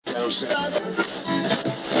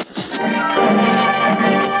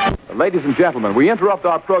Ladies and gentlemen, we interrupt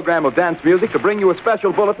our program of dance music to bring you a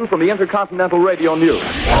special bulletin from the Intercontinental Radio News.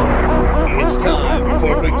 It's time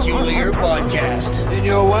for Peculiar Podcast. In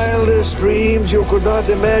your wildest dreams, you could not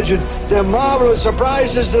imagine the marvelous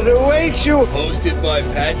surprises that await you. Hosted by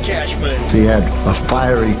Pat Cashman. He had a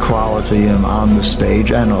fiery quality on the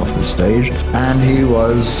stage and off the stage, and he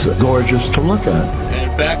was gorgeous to look at.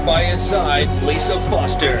 And back by his side, Lisa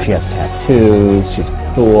Foster. She has tattoos, she's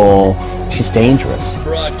cool, she's dangerous.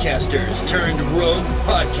 Broadcasters turned rogue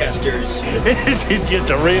podcasters. It's just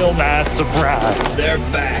a real nice surprise. They're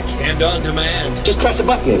back and on demand. Just press a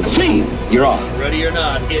button. See, you're on. Ready or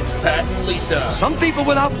not, it's Pat and Lisa. Some people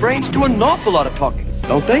without brains do an awful lot of talking,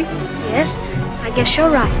 don't they? Yes, I guess you're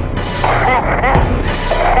right.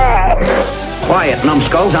 Quiet,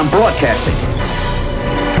 numbskulls, I'm broadcasting.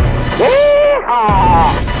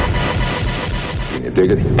 Can you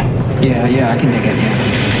dig it? Yeah, I can dig it,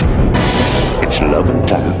 yeah. It's loving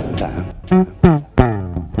time.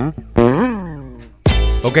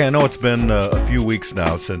 Okay, I know it's been a few weeks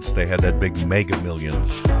now since they had that big Mega Millions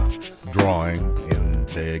drawing, and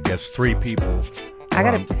I guess 3 people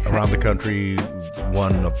around the country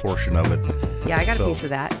won a portion of it. Yeah, I got a piece of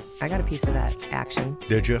that. I got a piece of that action.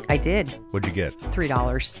 Did you? I did. What'd you get?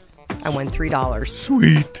 $3. I won $3.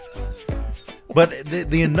 Sweet. But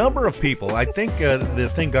the number of people, I think the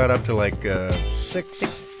thing got up to like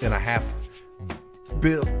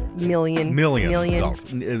 $6.5 million.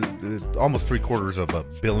 Almost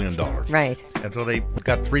 $750 million. Right. And so they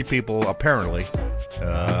got 3 people apparently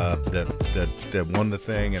that won the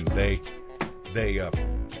thing, and they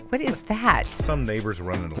what is that? Some neighbors are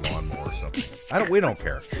running a lawnmower or something. We don't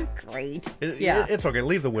care. Great. It's okay.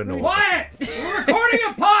 Leave the window open. Quiet! We're recording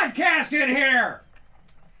a podcast in here.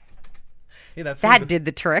 Hey, that did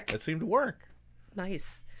the trick. It seemed to work.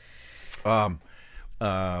 Nice. Where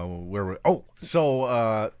were? Oh,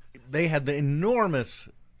 so they had the enormous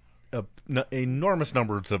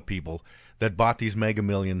numbers of people that bought these Mega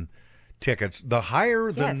Million tickets. The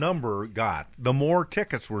higher the number got, the more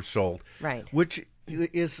tickets were sold. Right. Which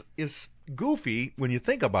is goofy when you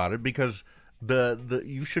think about it, because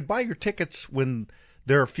you should buy your tickets when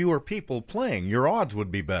there are fewer people playing. Your odds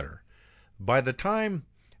would be better. By the time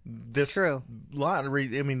this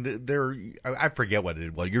lottery, I mean, I forget what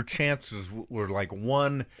it was. Your chances were like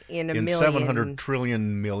 1 in 700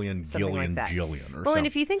 trillion million gillion like jillion. Or well, something. and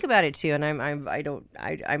if you think about it too, and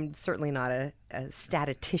I'm certainly not a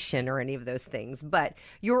statistician or any of those things, but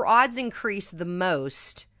your odds increase the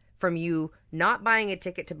most from you not buying a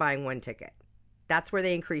ticket to buying 1 ticket. That's where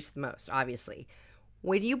they increase the most, obviously.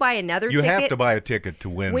 When you buy another ticket, you have to buy a ticket to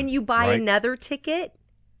win. When you buy right? another ticket,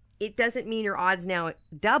 it doesn't mean your odds now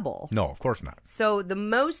double. No, of course not. So the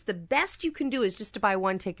best you can do is just to buy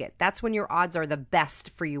 1 ticket. That's when your odds are the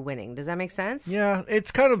best for you winning. Does that make sense? Yeah,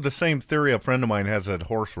 it's kind of the same theory a friend of mine has at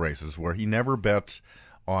horse races, where he never bets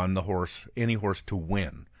on the horse, any horse, to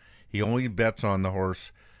win. He only bets on the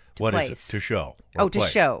horse, to show. To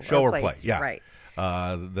show. Show or play, yeah. Right.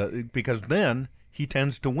 Because then he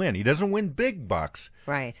tends to win. He doesn't win big bucks.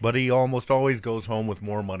 Right. But he almost always goes home with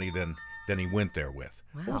more money than he went there with.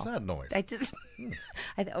 Wow. What was that noise?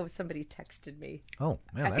 Somebody texted me. Oh,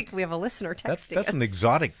 man. I think we have a listener texting That's us. an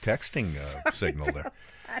exotic texting signal there.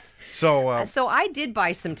 So I did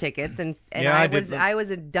buy some tickets, and I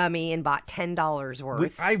was a dummy and bought $10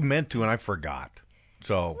 worth. I meant to, and I forgot.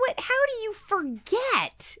 So what? How do you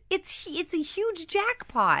forget? It's a huge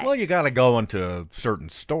jackpot. Well, you got to go into certain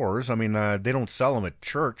stores. I mean, they don't sell them at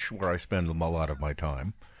church, where I spend a lot of my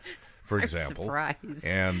time, for example. I'm surprised.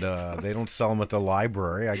 And they don't sell them at the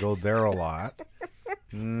library. I go there a lot.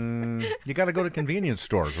 You got to go to convenience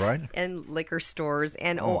stores, right? And liquor stores,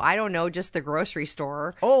 and I don't know, just the grocery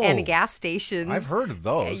store, Oh, and gas stations. I've heard of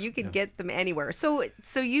those. You can get them anywhere. So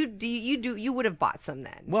you would have bought some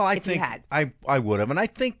then? Well, I if think you had. I would have, and I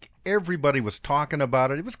think everybody was talking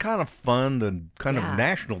about it. It was kind of fun and kind of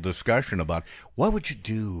national discussion about what would you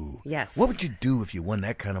do? Yes. What would you do if you won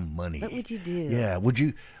that kind of money? What would you do? Yeah. Would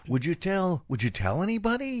you tell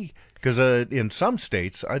anybody? Because in some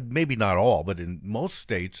states, maybe not all, but in most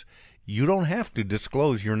states, you don't have to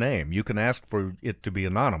disclose your name. You can ask for it to be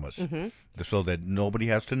anonymous, so that nobody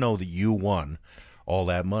has to know that you won all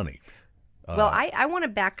that money. Well, I want to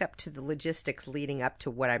back up to the logistics leading up to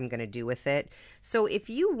what I'm going to do with it. So if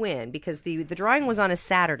you win, because the drawing was on a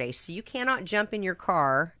Saturday, so you cannot jump in your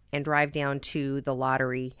car and drive down to the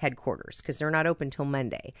lottery headquarters because they're not open till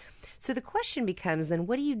Monday. So the question becomes then,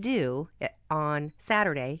 what do you do on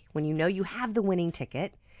Saturday when you know you have the winning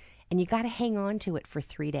ticket and you got to hang on to it for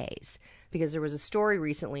 3 days. Because there was a story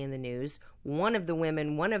recently in the news. One of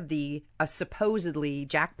the supposedly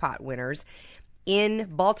jackpot winners in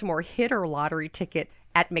Baltimore hid her lottery ticket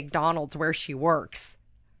at McDonald's where she works.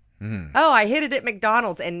 Oh, I hid it at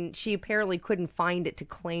McDonald's, and she apparently couldn't find it to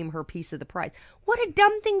claim her piece of the prize. What a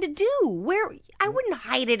dumb thing to do. I wouldn't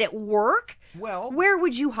hide it at work. Well, where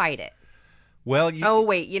would you hide it? Well, oh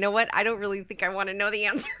wait, you know what? I don't really think I want to know the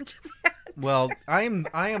answer to that. Well, I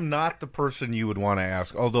am not the person you would want to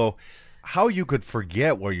ask. Although, how you could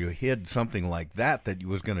forget where you hid something like that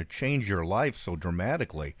was going to change your life so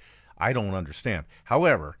dramatically, I don't understand.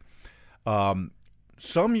 However,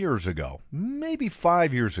 some years ago, maybe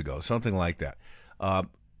 5 years ago, something like that.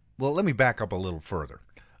 Well, let me back up a little further.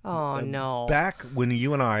 Oh, no. Back when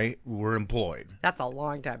you and I were employed. That's a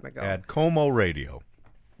long time ago. At Como Radio.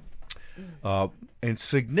 And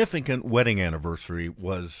significant wedding anniversary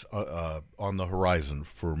was on the horizon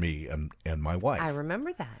for me and my wife. I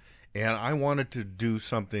remember that. And I wanted to do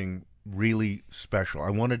something really special. I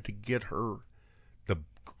wanted to get her the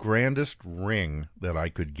grandest ring that I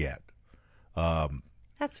could get.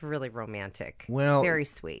 That's really romantic. Well, very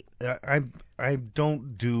sweet. I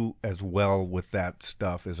don't do as well with that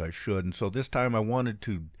stuff as I should, and so this time I wanted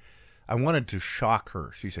to shock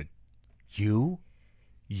her. She said, "You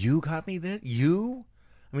got me that? You?"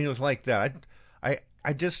 I mean, it was like that. I'm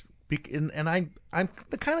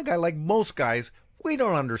the kind of guy, like most guys, we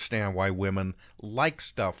don't understand why women like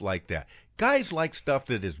stuff like that. Guys like stuff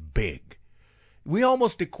that is big. We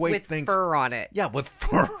almost equate with things with fur on it. Yeah, with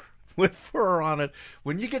fur. With fur on it.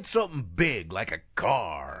 When you get something big like a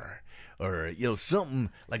car or something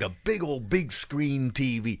like a big screen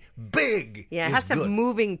TV, big. Yeah, it has to have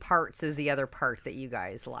moving parts is the other part that you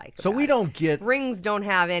guys like. So we don't get rings. Don't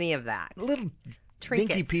have any of that. A little trinkets,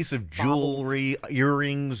 dinky piece of jewelry,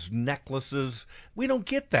 earrings, necklaces. We don't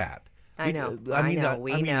get that. I know.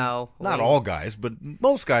 We know. Not all guys, but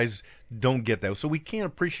most guys don't get that. So we can't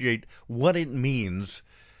appreciate what it means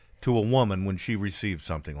to a woman when she receives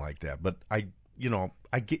something like that. But I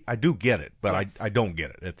do get it, but yes. I don't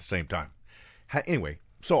get it at the same time. Anyway,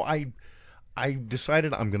 so I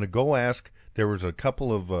decided I'm going to go ask. There was a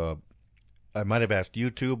couple of I might have asked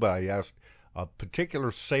you too, but I asked a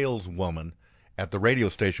particular saleswoman at the radio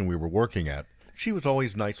station we were working at. She was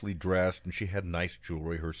always nicely dressed, and she had nice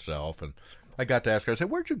jewelry herself. And I got to ask her, I said,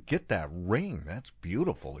 "Where'd you get that ring? That's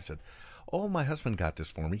beautiful." He said, "Oh, my husband got this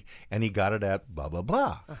for me, and he got it at blah, blah,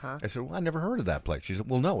 blah." I said, "Well, I never heard of that place." She said,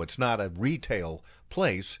 "Well, no, it's not a retail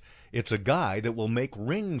place. It's a guy that will make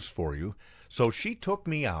rings for you." So she took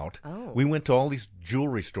me out. Oh. We went to all these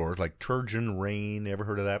jewelry stores like Turgeon Rain. Ever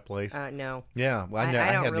heard of that place? No. Yeah. Well,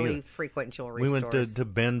 I don't really frequent jewelry stores. We went to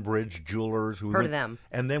Ben Bridge Jewelers. Heard of them.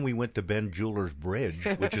 And then we went to Ben Jewelers Bridge,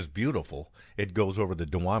 which is beautiful. It goes over the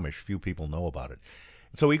Duwamish. Few people know about it.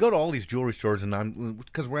 So we go to all these jewelry stores, and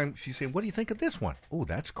she said, "What do you think of this one?" "Oh,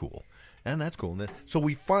 that's cool, and that's cool." And so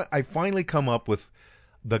I finally come up with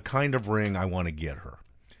the kind of ring I want to get her,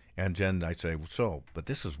 and then I say, "But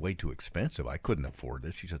this is way too expensive. I couldn't afford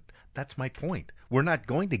this." She said, "That's my point. We're not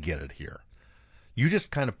going to get it here. You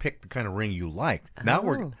just kind of pick the kind of ring you like. Now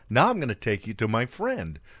I'm going to take you to my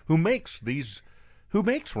friend who makes rings."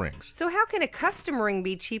 So how can a custom ring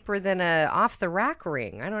be cheaper than a off-the-rack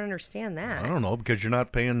ring? I don't understand that. I don't know, because you're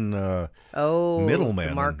not paying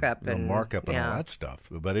middlemen markup and all that stuff.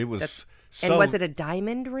 But it was and was it a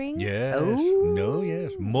diamond ring? Yes. Oh. No,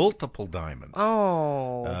 yes. Multiple diamonds.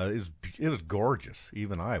 Oh. It was gorgeous.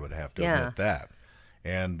 Even I would have to admit that.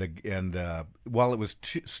 And while it was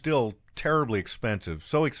still terribly expensive,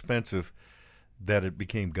 so expensive that it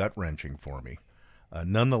became gut-wrenching for me,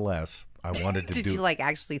 nonetheless, I wanted to Did you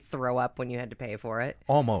actually throw up when you had to pay for it?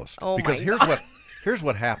 Almost. Oh, because here's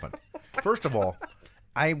what happened. First of all,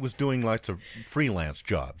 I was doing lots of freelance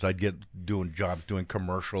jobs. I'd get doing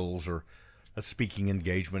commercials or a speaking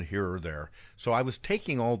engagement here or there. So I was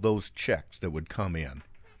taking all those checks that would come in,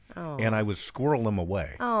 and I would squirrel them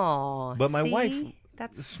away. Oh, but my wife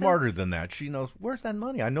is smarter than that. She knows, where's that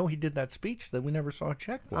money? I know he did that speech that we never saw a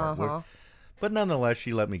check for. But nonetheless,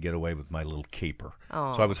 she let me get away with my little caper.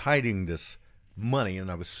 Oh. So I was hiding this money,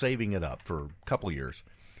 and I was saving it up for a couple of years,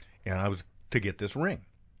 and I was to get this ring.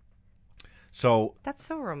 So that's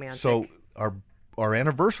so romantic. So our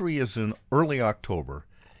anniversary is in early October,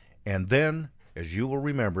 and then, as you will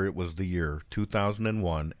remember, it was the year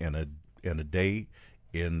 2001, and a day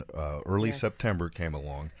in early September came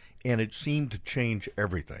along, and it seemed to change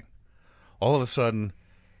everything. All of a sudden,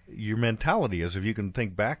 your mentality is, if you can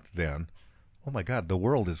think back then, oh my God, the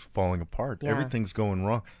world is falling apart. Yeah. Everything's going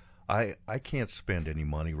wrong. I can't spend any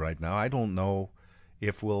money right now. I don't know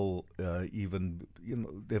if we'll even,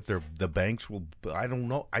 if the banks will. I don't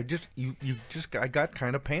know. I got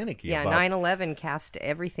kind of panicky. Yeah, 9/11 cast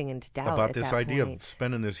everything into doubt about at this that idea point. of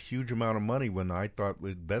spending this huge amount of money when I thought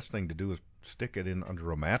the best thing to do is stick it in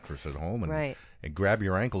under a mattress at home and grab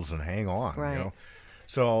your ankles and hang on. Right.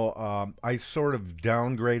 So I sort of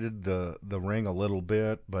downgraded the ring a little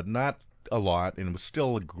bit, but not a lot, and it was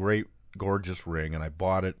still a great, gorgeous ring, and I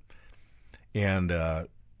bought it. And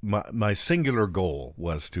my singular goal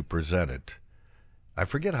was to present it. I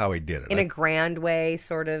forget how I did it. In a grand way,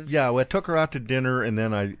 sort of. Yeah, well, I took her out to dinner, and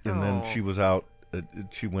then then she was out.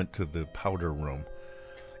 She went to the powder room,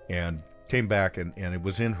 and came back, and it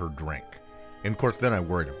was in her drink. And of course, then I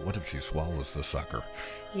worried, what if she swallows the sucker?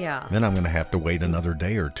 Yeah. Then I'm going to have to wait another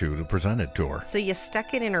day or two to present it to her. So you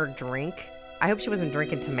stuck it in her drink? I hope she wasn't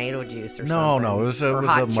drinking tomato juice or something. No, it was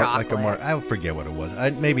hot chocolate. I forget what it was.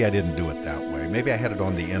 Maybe I didn't do it that way. Maybe I had it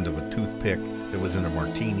on the end of a toothpick that was in a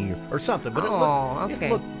martini or something. But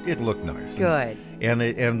it looked nice. Good.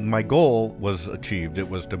 And my goal was achieved. It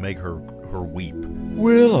was to make her weep.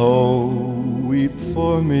 Willow, weep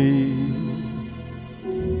for me.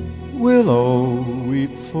 Willow,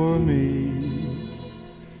 weep for me.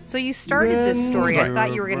 So you started this story. I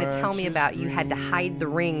thought you were going to tell me about you had to hide the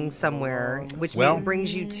ring somewhere, which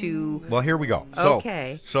brings you to... Well, here we go.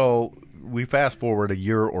 Okay. So we fast forward a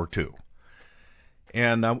year or two.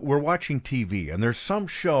 And we're watching TV. And there's some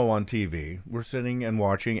show on TV. We're sitting and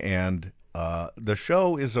watching. And the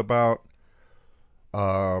show is about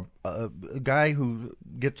a guy who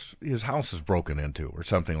gets his house is broken into or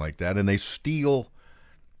something like that. And they steal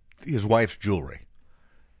his wife's jewelry.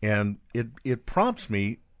 And it prompts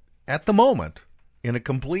me at the moment in a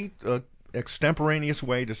complete extemporaneous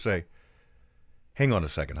way to say, hang on a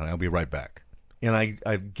second, honey, I'll be right back. And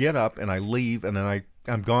I get up and I leave, and then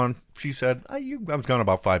I'm gone. She said, I was gone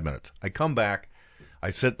about 5 minutes. I come back,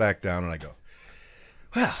 I sit back down, and I go,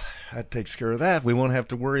 well, that takes care of that. We won't have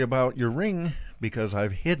to worry about your ring because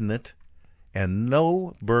I've hidden it, and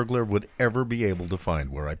no burglar would ever be able to find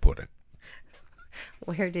where I put it.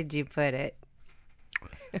 Where did you put it?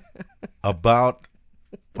 About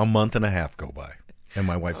a month and a half go by. And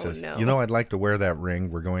my wife says, no. I'd like to wear that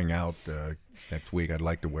ring. We're going out next week. I'd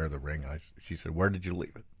like to wear the ring. She said, where did you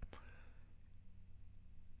leave it?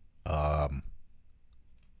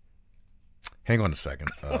 Hang on a second.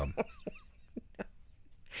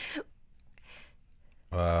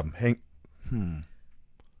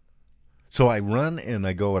 So I run and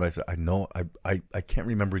I go and I said, I know, I can't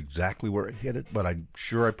remember exactly where I hit it, but I'm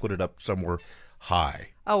sure I put it up somewhere high.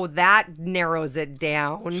 Oh, that narrows it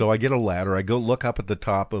down. So I get a ladder. I go look up at the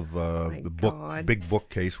top of the big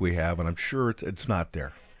bookcase we have, and I'm sure it's not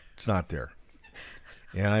there. It's not there.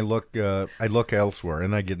 And I look elsewhere,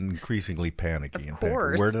 and I get increasingly panicky. Of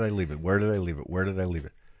course. Where did I leave it? Where did I leave it? Where did I leave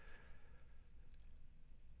it?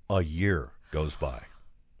 A year goes by.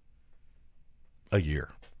 A year.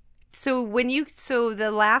 So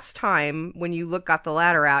the last time when you got the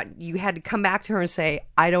ladder out, you had to come back to her and say,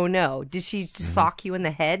 I don't know. Did she sock you in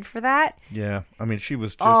the head for that? Yeah. I mean, she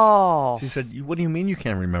was just, she said, what do you mean you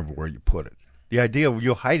can't remember where you put it? The idea of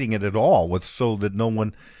you hiding it at all was so that no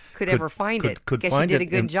one could ever find it. Guess you did a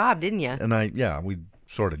good job, didn't you? And we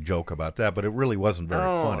sort of joke about that, but it really wasn't very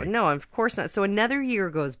funny. No, of course not. So another year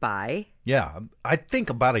goes by. Yeah. I think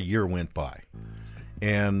about a year went by.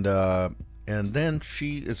 And then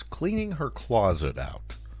she is cleaning her closet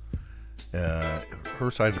out,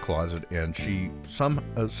 her side of the closet, and she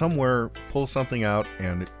somewhere pulls something out,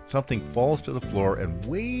 and something falls to the floor, and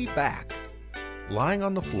way back, lying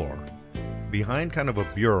on the floor, behind kind of a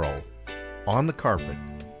bureau, on the carpet,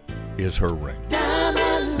 is her ring.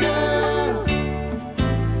 Diamond girl,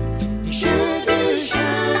 you sure do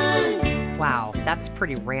shine. Wow, that's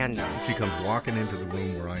pretty random. She comes walking into the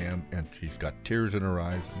room where I am, and she's got tears in her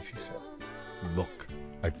eyes, and she said, look,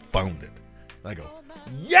 I found it. And I go,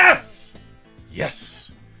 yes!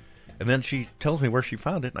 Yes! And then she tells me where she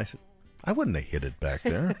found it, and I said, I wouldn't have hid it back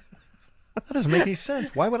there. That doesn't make any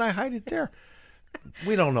sense. Why would I hide it there?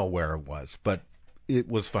 We don't know where it was, but it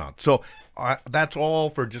was found. So that's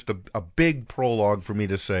all for just a big prologue for me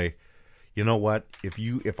to say, you know what?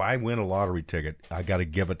 If I win a lottery ticket, I got to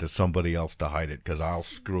give it to somebody else to hide it because I'll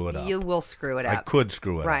screw it up. You will screw it up. I could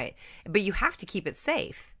screw it up. Right. But you have to keep it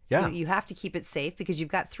safe. Yeah. You have to keep it safe because you've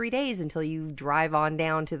got 3 days until you drive on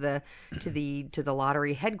down to the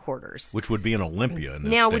lottery headquarters, which would be in Olympia. In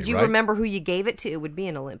this now, state, would you right? remember who you gave it to? It would be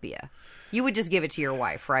in Olympia. You would just give it to your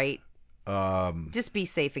wife, right? Just be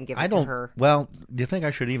safe and give it to her. Well, do you think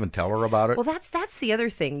I should even tell her about it? Well, that's the other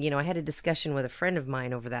thing. I had a discussion with a friend of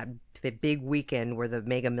mine over that big weekend where the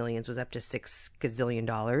Mega Millions was up to $6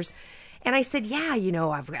 gazillion. And I said, yeah,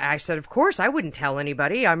 I said, of course, I wouldn't tell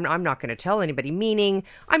anybody. I'm not going to tell anybody, meaning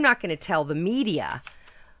I'm not going to tell the media.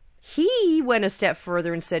 He went a step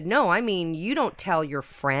further and said, no, I mean, you don't tell your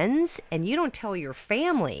friends and you don't tell your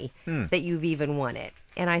family that you've even won it.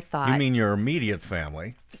 And I thought... You mean your immediate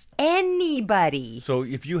family? Anybody. So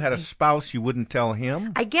if you had a spouse, you wouldn't tell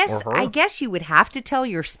him or her? I guess you would have to tell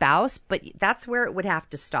your spouse, but that's where it would have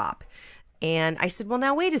to stop. And I said, well,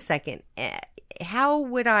 now, wait a second. How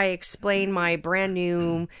would I explain my brand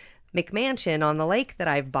new McMansion on the lake that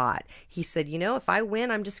I've bought? He said, if I win,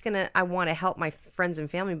 I want to help my friends and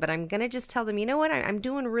family, but I'm going to just tell them, you know what, I'm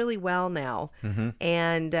doing really well now. Mm-hmm.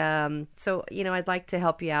 And so, I'd like to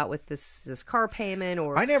help you out with this car payment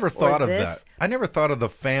or I never thought of this. that. I never thought of the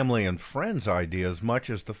family and friends idea as much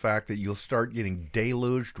as the fact that you'll start getting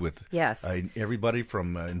deluged with everybody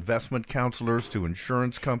from investment counselors to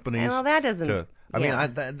insurance companies. Well, that doesn't...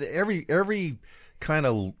 every kind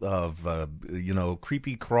of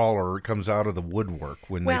creepy crawler comes out of the woodwork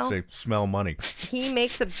when they say smell money. He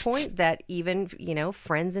makes a point that even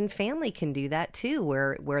friends and family can do that too,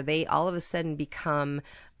 where they all of a sudden become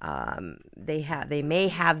they may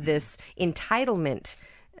have this entitlement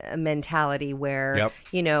mentality where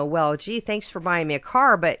well, gee, thanks for buying me a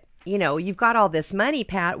car, but you've got all this money,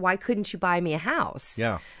 Pat, why couldn't you buy me a house?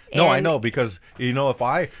 Yeah. No, I know, because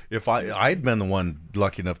if I'd been the one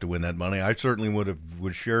lucky enough to win that money, I certainly would have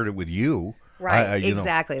shared it with you. Right,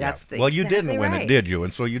 exactly. Yeah. That's well, you exactly didn't win right. it, did you?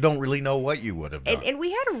 And so you don't really know what you would have done. And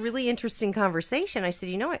we had a really interesting conversation. I said,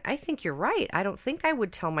 I think you're right. I don't think I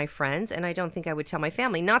would tell my friends, and I don't think I would tell my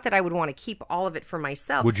family. Not that I would want to keep all of it for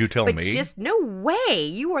myself. Would you tell me? Just no way.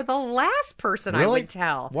 You are the last person I would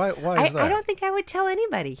tell. Why is that? I don't think I would tell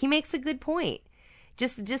anybody. He makes a good point.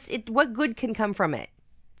 What good can come from it?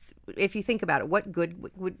 If you think about it, what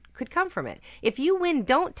good could come from it? If you win,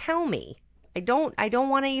 don't tell me. I don't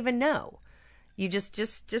want to even know. You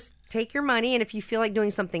just take your money, and if you feel like doing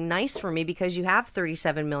something nice for me because you have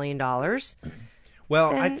 $37 million.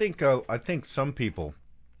 Well, then... I think some people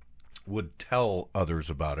would tell others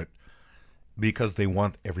about it because they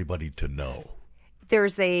want everybody to know.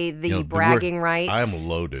 There's the bragging rights. I'm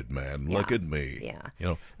loaded, man. Yeah. Look at me.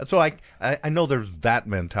 Yeah. And so I know there's that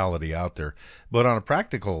mentality out there, but on a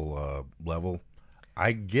practical level,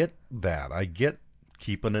 I get that. I get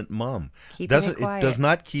keeping it mum. It does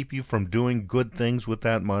not keep you from doing good things with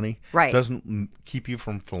that money. Right. It doesn't keep you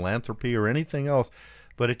from philanthropy or anything else,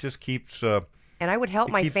 but it just keeps and I would help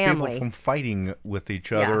my family people from fighting with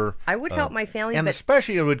each other. I would help my family, and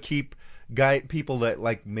especially it would keep people that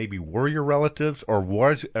like maybe were your relatives or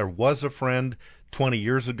was a friend 20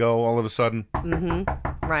 years ago. All of a sudden,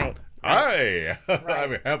 right. Hi,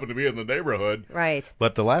 I happen to be in the neighborhood. Right.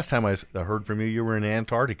 But the last time I heard from you, you were in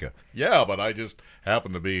Antarctica. Yeah, but I just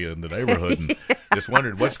happened to be in the neighborhood and just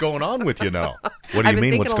wondered what's going on with you now. What do you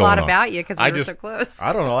mean? What's going on? I've been thinking a lot about you because we were so close.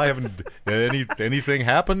 I don't know. I haven't anything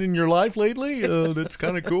happened in your life lately that's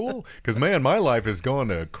kind of cool. Because man, my life is going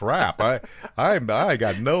to crap. I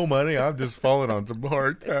got no money. I'm just falling on some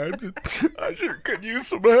hard times. I sure could use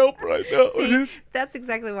some help right now. See, that's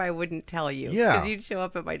exactly why I wouldn't tell you. Yeah. Because you'd show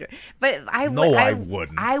up at my door. But I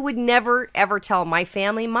wouldn't. I would never, ever tell my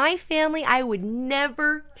family. My family, I would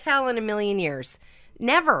never tell in a million years.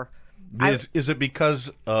 Never. Is it because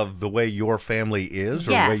of the way your family is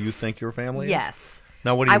or the way you think your family is? Yes.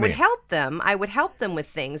 Now, what do you mean? I would help them. I would help them with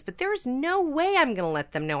things, but there's no way I'm going to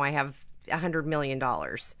let them know I have $100 million.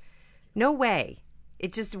 No way.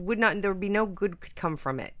 It just would not, there would be no good could come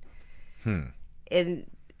from it. And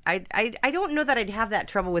I don't know that I'd have that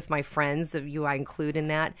trouble with my friends, of you I include in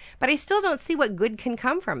that, but I still don't see what good can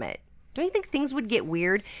come from it. Don't you think things would get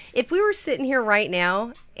weird? If we were sitting here right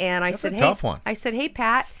now and I said, hey,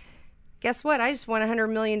 Pat, guess what? I just won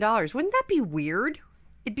 $100 million. Wouldn't that be weird?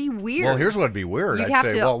 It'd be weird. Well, here's what would be weird. I'd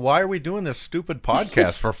say, well, why are we doing this stupid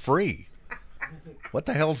podcast for free? What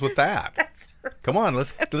the hell's with that? That's right. Come on,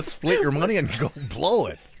 let's split your money and go blow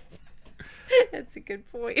it. That's a good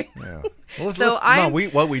point. Yeah. Well,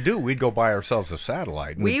 we'd go buy ourselves a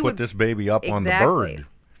satellite and we'd put this baby up on the bird.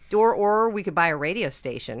 Or we could buy a radio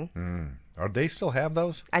station. Are they still have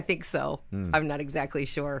those? I think so. I'm not exactly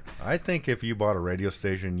sure. I think if you bought a radio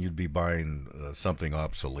station, you'd be buying something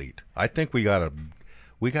obsolete. I think we gotta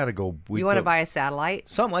go. You want to buy a satellite?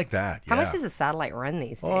 Something like that. How much does a satellite run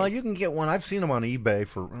these days? Well, you can get one. I've seen them on eBay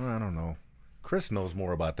for I don't know, Chris knows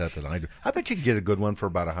more about that than I do. I bet you can get a good one for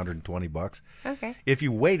about $120. Okay. If you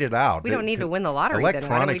wait it out. We don't need to win the lottery.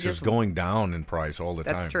 Electronics is going down in price all the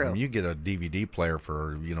time. That's true. I mean, you get a DVD player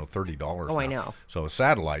for $30. Oh, now. I know. So a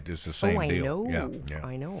satellite is the same deal. Know. Yeah.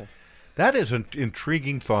 I know. That is an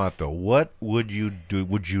intriguing thought, though. What would you do?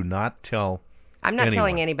 Would you not tell? I'm not anyone?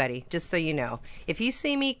 telling anybody, just so you know. If you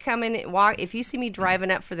see me if you see me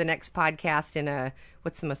driving up for the next podcast in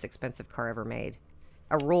what's the most expensive car ever made?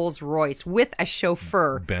 A Rolls Royce with a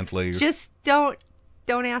chauffeur. Bentley. Just don't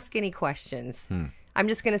ask any questions. I'm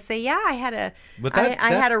just going to say, yeah, I had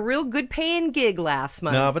I had a real good paying gig last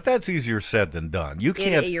month. No, but that's easier said than done. You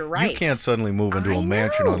can't. You're right. You can't suddenly move into a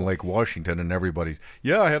mansion on Lake Washington and everybody's.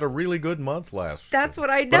 Yeah, I had a really good month last. That's what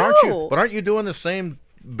I know. But aren't you doing the same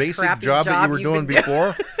basic crappy job that you were doing been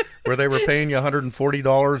before, where they were paying you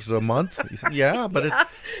 $140 a month? Yeah, but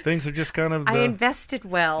things are just kind of. I invested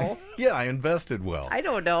well. Yeah, I invested well. I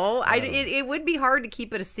don't know. It would be hard to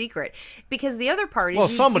keep it a secret because the other part is. Well,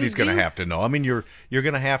 somebody's going to have to know. I mean, you're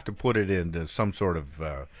going to have to put it into some sort of.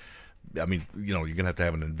 I mean, you're going to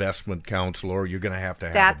have an investment counselor. You're going to have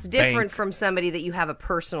That's a different bank. from somebody that you have a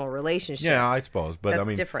personal relationship. Yeah, I suppose, but that's I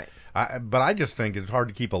mean, different. But I just think it's hard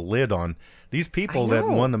to keep a lid on these people that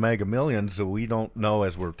won the Mega Millions. So we don't know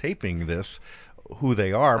as we're taping this who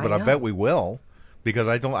they are, but I bet we will because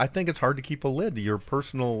I think it's hard to keep a lid. Your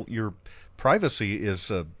privacy is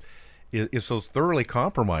so thoroughly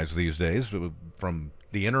compromised these days from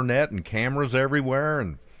the internet and cameras everywhere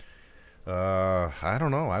and. I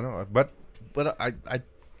don't know. But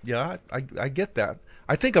I get that.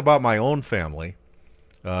 I think about my own family.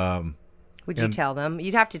 Would you tell them?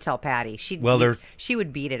 You'd have to tell Patty. She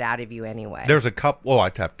would beat it out of you anyway. There's a couple. Well,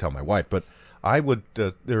 I'd have to tell my wife, but I would.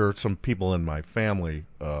 There are some people in my family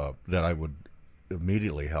that I would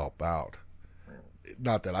immediately help out.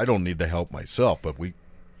 Not that I don't need the help myself,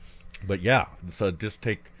 but yeah. So just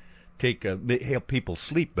help people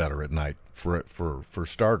sleep better at night for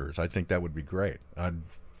starters. I think that would be great. Of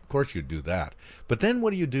course you'd do that. But then what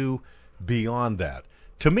do you do beyond that?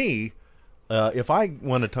 To me, if I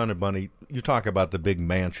won a ton of money, you talk about the big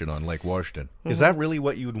mansion on Lake Washington. Mm-hmm. Is that really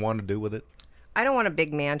what you would want to do with it? I don't want a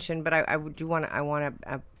big mansion, but I want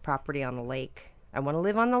a property on the lake. I want to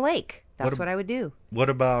live on the lake. That's what I would do. What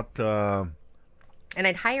about... and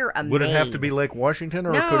I'd hire a maid. Would it have to be Lake Washington,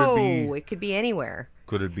 or could it be... No, it could be anywhere.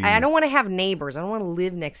 Could it be... I don't want to have neighbors. I don't want to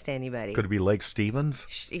live next to anybody. Could it be Lake Stevens?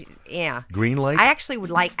 Yeah. Green Lake? I actually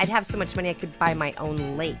would I'd have so much money I could buy my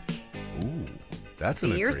own lake. Ooh, that's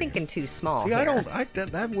you're thinking too small. See, here.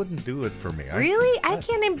 That wouldn't do it for me. Really? I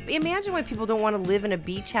can't imagine why people don't want to live in a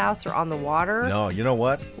beach house or on the water. No, you know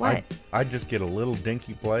what? What? I'd just get a little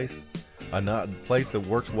dinky place. A place that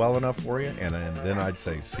works well enough for you, and then I'd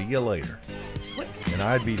say, "See you later," and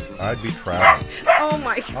I'd be traveling. Oh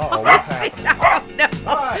my God! Oh, what's happening? Oh no!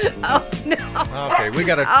 Oh no! Okay, we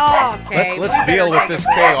gotta. Okay, let's deal with this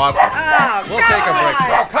chaos. We'll take a break.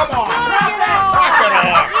 Oh, come on! Knock it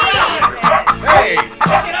off! Hey!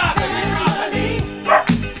 Knock it off!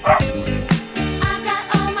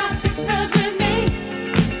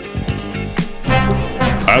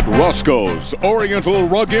 At Roscoe's Oriental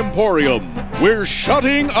Rug Emporium, we're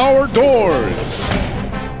shutting our doors.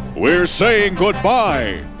 We're saying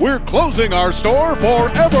goodbye. We're closing our store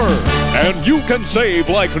forever. And you can save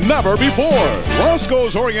like never before.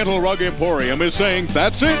 Roscoe's Oriental Rug Emporium is saying,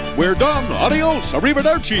 that's it. We're done. Adios.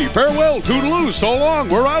 Arrivederci. Farewell. Toodaloo. So long.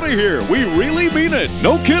 We're out of here. We really mean it.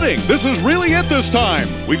 No kidding. This is really it this time.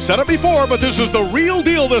 We've said it before, but this is the real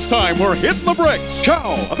deal this time. We're hitting the bricks.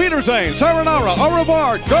 Ciao. Auf Wiedersehen. Sayonara. Au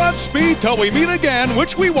revoir. Godspeed till we meet again,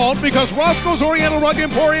 which we won't because Roscoe's Oriental Rug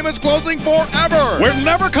Emporium is closing forever. We're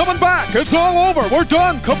never coming back. It's all over. We're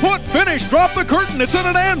done. Kaput. Finished. Drop the curtain. It's at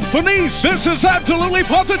an end. Finis. This is absolutely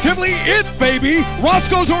positively it, baby.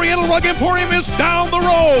 Roscoe's Oriental Rug Emporium is down the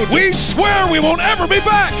road. We swear we won't ever be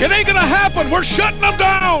back. It ain't gonna happen. We're shutting them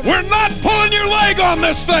down. We're not pulling your leg on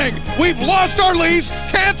this thing. We've lost our lease.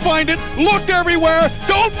 Can't find it. Looked everywhere.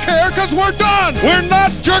 Don't care because we're done. We're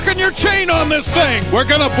not jerking your chain on this thing. We're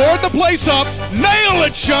gonna board the place up, nail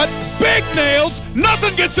it shut, big nails.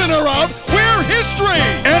 Nothing gets in or out. We're history.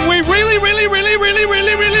 And we really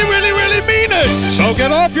mean it. So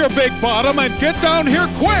get off your big bottom and get down here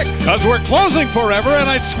quick, because we're closing forever, and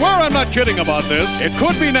I swear I'm not kidding about this. It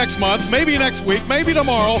could be next month, maybe next week, maybe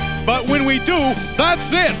tomorrow, but when we do,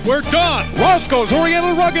 that's it. We're done. Roscoe's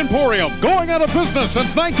Oriental Rug Emporium, going out of business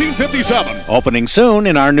since 1957. Opening soon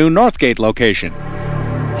in our new Northgate location.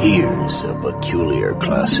 Here's a peculiar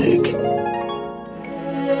classic.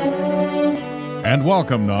 And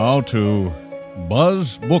welcome now to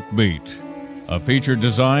Buzz Book Beat, a feature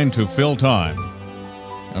designed to fill time.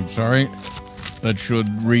 I'm sorry, that should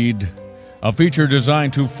read, a feature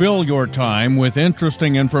designed to fill your time with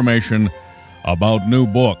interesting information about new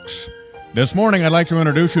books. This morning, I'd like to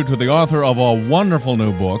introduce you to the author of a wonderful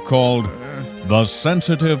new book called The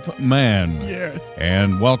Sensitive Man. Yes.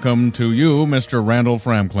 And welcome to you, Mr. Randall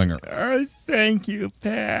Framklinger. Oh, thank you,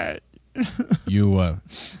 Pat. You're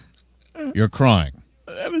crying.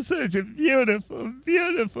 That was such a beautiful,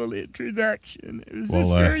 beautiful introduction. It was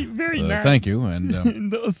just very, very nice. Thank you.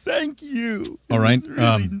 And no, thank you. All right. It was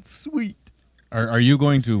really sweet. Are you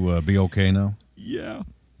going to be okay now? Yeah.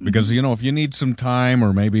 Because, if you need some time,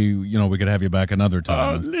 or maybe, we could have you back another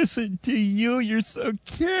time. Oh, listen to you. You're so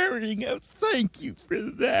caring. Oh, thank you for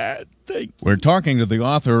that. Thank you. We're talking to the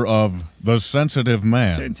author of The Sensitive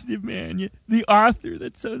Man. Sensitive Man. Yeah. The author.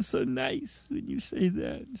 That sounds so nice when you say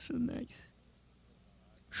that. It's so nice.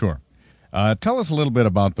 Sure. Tell us a little bit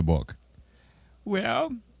about the book.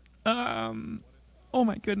 Well, oh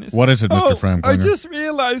my goodness. What is it, Mr. Framklinger? I just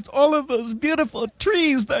realized all of those beautiful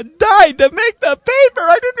trees that died to make the paper.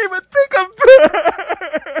 I didn't even think of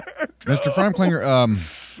that. Mr.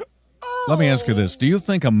 Framklinger, let me ask you this. Do you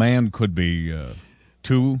think a man could be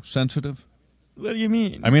too sensitive? What do you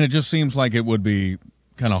mean? I mean, it just seems like it would be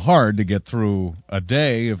kind of hard to get through a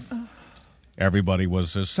day if everybody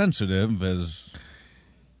was as sensitive as,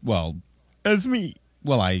 as me.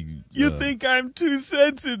 Well, You think I'm too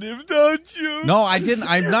sensitive, don't you? No, I didn't.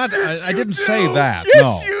 I didn't say that. Yes,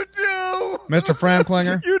 no. you do. Mr.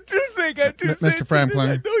 Framklinger? You do think I'm too sensitive. Mr.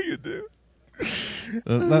 Framklinger? I know you do.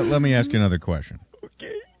 Let me ask you another question.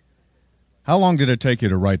 Okay. How long did it take you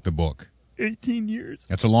to write the book? 18 years.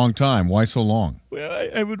 That's a long time. Why so long? Well,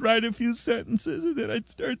 I would write a few sentences, and then I'd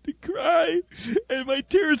start to cry, and my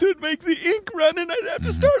tears would make the ink run, and I'd have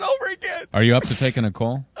to start over again. Are you up to taking a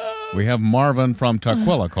call? We have Marvin from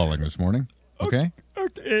Tukwila calling this morning. Okay?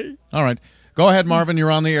 Okay. All right. Go ahead, Marvin. You're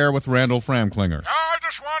on the air with Randall Framklinger. I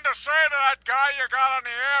just wanted to say that guy you got on the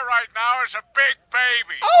air right now is a big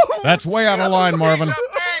baby. Oh, that's way out of line, Marvin. He's a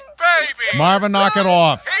big baby. Marvin, knock it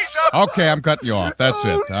off. He's a... Okay, I'm cutting you off. That's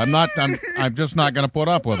it. I'm just not going to put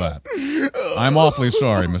up with that. I'm awfully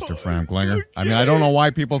sorry, Mr. Framklinger. I mean, I don't know why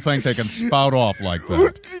people think they can spout off like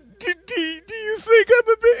that. Do you think I'm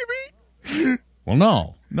a baby?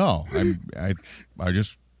 Well, no. I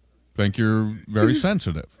just think you're very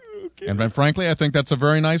sensitive. Okay. And frankly, I think that's a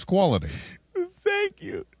very nice quality. Thank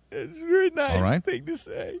you. It's a very nice thing to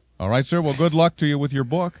say. All right, sir. Well, good luck to you with your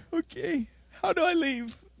book. Okay. How do I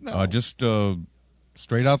leave? No. Just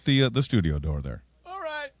straight out the studio door there. All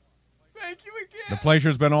right. Thank you again. The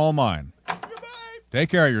pleasure's been all mine. Goodbye. Take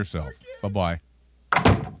care of yourself. Okay. Bye-bye.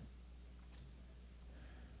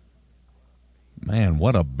 Man,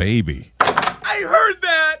 what a baby. I heard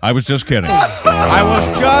that. I was just kidding. I was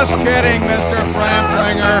just kidding, Mr.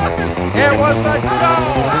 Framklinger. It was a joke.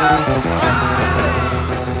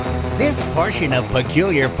 This portion of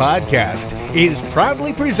Peculiar Podcast is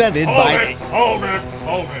proudly presented by... Hold it.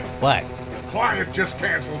 What? The client just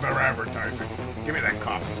canceled their advertising. Give me that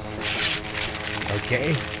copy.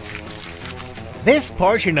 Okay. This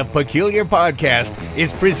portion of Peculiar Podcast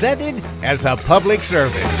is presented as a public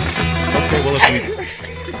service. Okay, well, if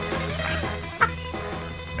we...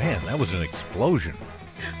 Man, that was an explosion.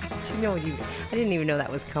 I didn't even know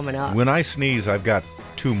that was coming up. When I sneeze, I've got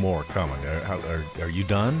two more coming. Are you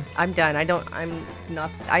done? I'm done. I'm not.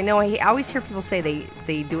 I know. I always hear people say they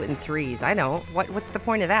do it in threes. I know. What's the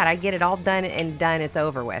point of that? I get it all done and done. It's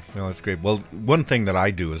over with. No, that's great. Well, one thing that I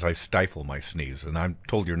do is I stifle my sneeze, and I'm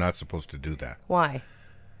told you're not supposed to do that. Why?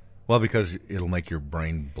 Well, because it'll make your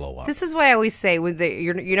brain blow up. This is what I always say.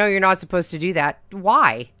 You're not supposed to do that.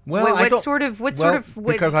 Why? Well, what sort of because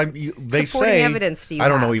they supporting say evidence do you I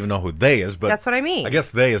don't have? even know who they is, but that's what I mean. I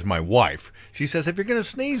guess they is my wife. She says if you're going to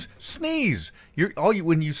sneeze, sneeze.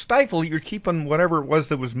 When you stifle, you're keeping whatever it was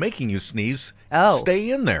that was making you sneeze.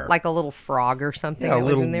 Stay in there, like a little frog or something. Yeah, that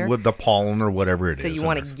was in there? with the pollen or whatever it is. So you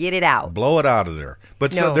want to get it out, blow it out of there.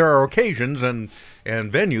 But so there are occasions and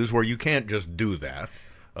venues where you can't just do that.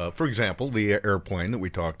 For example, the airplane that we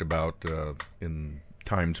talked about in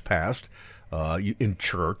times past, in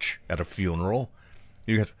church, at a funeral.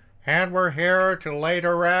 You get, and we're here to lay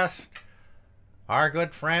to rest our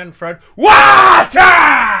good friend Fred. What?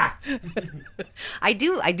 I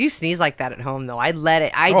do sneeze like that at home, though. I let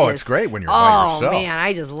it. It's great when you're by yourself. Oh, man,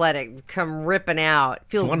 I just let it come ripping out. It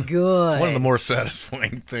feels good. It's one of the more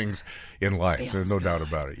satisfying things in life. There's no doubt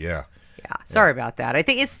about it, yeah. Yeah, sorry about that. I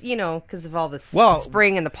think it's, because of all this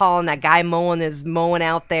spring and the pollen, that guy is mowing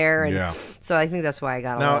out there. And so I think that's why I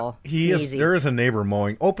got a little sneezy. There is a neighbor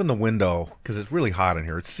mowing. Open the window, because it's really hot in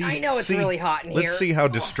here. I know it's really hot in here. Let's see how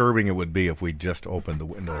disturbing it would be if we just opened the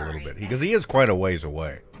window a little bit. Because he is quite a ways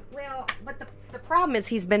away. Well, but the problem is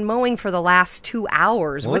he's been mowing for the last 2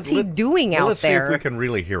 hours. What's he doing out let's there? Let's see if we can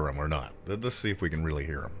really hear him or not. Let's see if we can really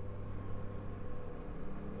hear him.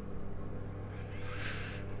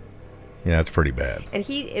 Yeah, it's pretty bad.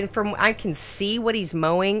 And from I can see what he's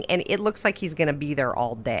mowing, and it looks like he's going to be there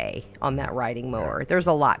all day on that riding mower. Yeah. There's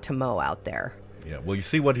a lot to mow out there. Yeah, well, you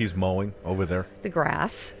see what he's mowing over there? The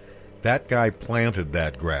grass. That guy planted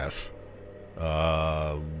that grass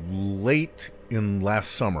late in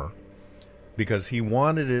last summer because he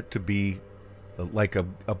wanted it to be like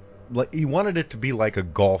he wanted it to be like a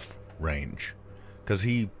golf range because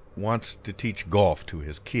he wants to teach golf to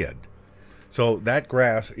his kid. So that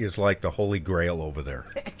grass is like the holy grail over there.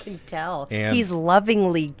 I can tell. And he's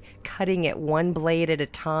lovingly cutting it one blade at a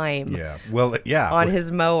time. Yeah, well, yeah, on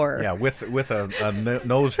his mower. Yeah, with a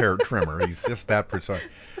nose hair trimmer. He's just that precise.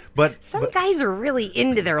 But some guys are really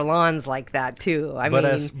into their lawns like that too.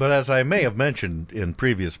 But as I may have mentioned in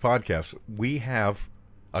previous podcasts, we have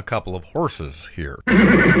a couple of horses here.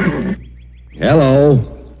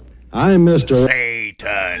 Hello, I'm Mr.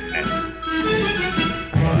 Satan.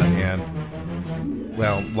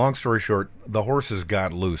 Well, long story short, the horses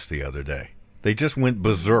got loose the other day. They just went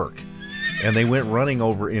berserk, and they went running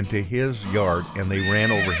over into his yard, and they ran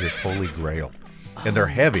over his holy grail. And they're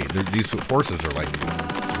heavy. These horses are like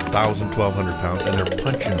 1,000, 1,200 pounds, and they're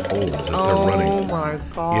punching holes as they're running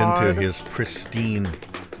into his pristine,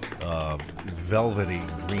 velvety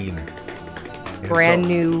green. Brand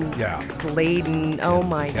new, laden. Oh,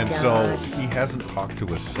 my God. And so he hasn't talked to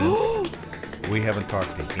us since. We haven't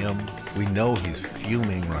talked to him. We know he's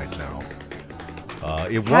fuming right now.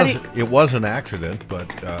 It was an accident, but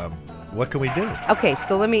what can we do? Okay,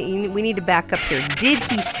 so we need to back up here. Did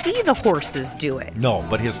he see the horses do it? No,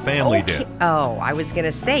 but his family did. Oh, I was going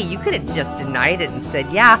to say, you could have just denied it and said,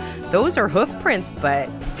 yeah, those are hoof prints, but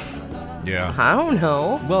yeah, I don't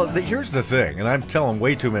know. Well, here's the thing, and I'm telling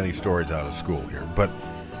way too many stories out of school here, but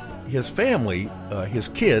his family, his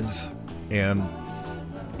kids, and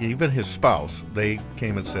even his spouse, they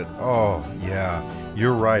came and said, oh, yeah,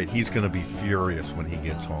 you're right. He's going to be furious when he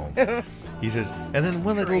gets home. He says, and then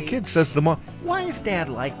one of the little kids says to the mom, why is Dad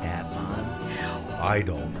like that, Mom? I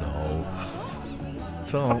don't know.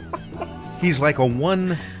 So he's like a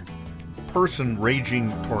one-person raging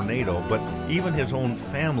tornado, but even his own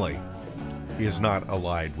family is not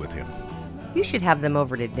allied with him. You should have them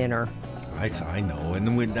over to dinner. I know, and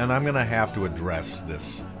I'm going to have to address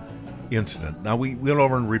this incident. Now, we went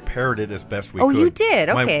over and repaired it as best we could. Oh, you did?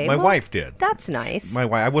 Okay. My wife did. That's nice. My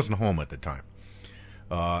wife. I wasn't home at the time.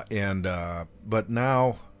 But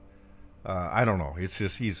now, I don't know. It's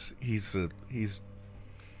just he's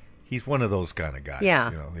one of those kind of guys.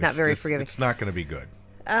 Yeah, not very forgiving. It's not going to be good.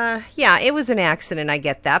 Yeah, it was an accident. I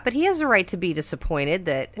get that, but he has a right to be disappointed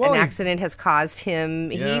that an accident has caused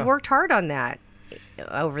him. Yeah. He worked hard on that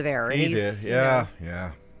over there. He did. Yeah.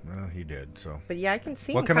 Well, he did. So, but yeah, I can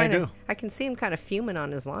see. What can I do? I can see him kind of fuming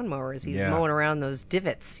on his lawnmower as he's mowing around those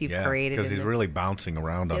divots you've created. Because he's really bouncing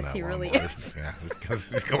around on that. Yes, he really lawnmower. is. Yeah, because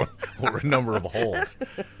he's going over a number of holes.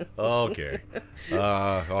 Okay.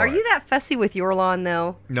 Are you that fussy with your lawn,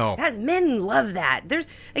 though? No. Men love that. This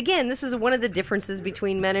is one of the differences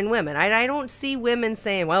between men and women. I don't see women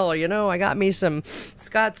saying, well, I got me some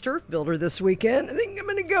Scott's Turf Builder this weekend. I think I'm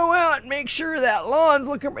going to go out and make sure that lawn's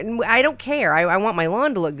looking. I don't care. I want my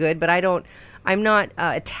lawn to look good, but I'm not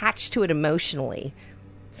attached to it emotionally.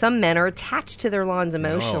 Some men are attached to their lawns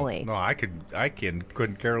emotionally. No, I couldn't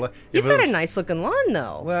care less. You've got a nice looking lawn,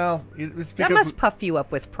 though. Well, it's because that must puff you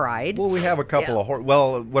up with pride. Well, we have a couple of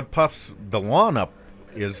what puffs the lawn up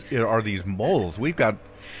are these moles. We've got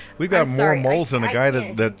more moles than a guy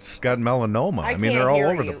that's got melanoma. I mean, they're all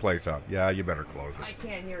over the place out. Yeah, you better close it. I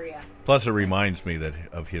can't hear you. Plus, it reminds me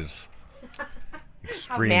of his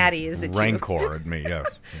extreme rancor at me. Yes.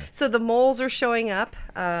 Yeah. So the moles are showing up.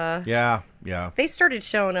 Yeah. They started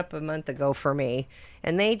showing up a month ago for me,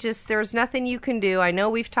 and there's nothing you can do. I know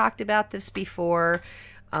we've talked about this before,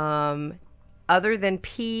 other than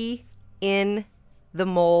pee in the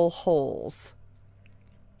mole holes.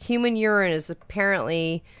 Human urine is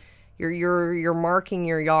apparently you're marking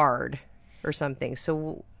your yard or something.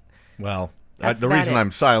 So, well. The reason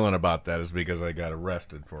I'm silent about that is because I got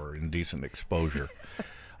arrested for indecent exposure.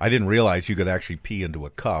 I didn't realize you could actually pee into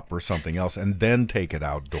a cup or something else and then take it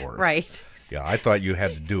outdoors. Right. Yeah, I thought you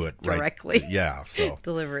had to do it directly. Right. Yeah, so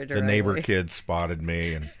deliver it directly. The neighbor kid spotted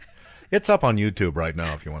me, and it's up on YouTube right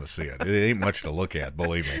now if you want to see it. It ain't much to look at,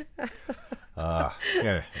 believe me. That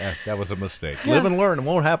was a mistake. Live and learn. It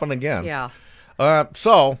won't happen again. Yeah.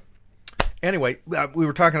 Anyway, we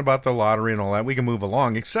were talking about the lottery and all that. We can move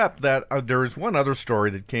along, except that there is one other story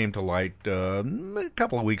that came to light a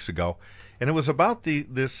couple of weeks ago, And it was about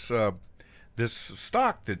this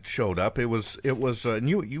stock that showed up. It was and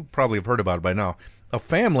you probably have heard about it by now. A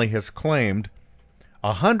family has claimed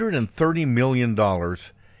 $130 million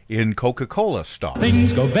in Coca-Cola stock.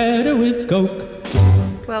 Things go better with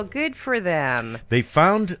Coke. Well, good for them. They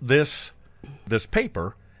found this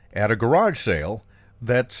paper at a garage sale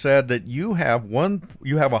that said that you have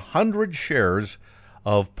 100 shares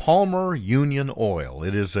of Palmer Union Oil.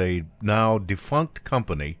 It is a now defunct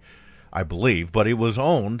company, I believe, but it was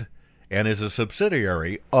owned and is a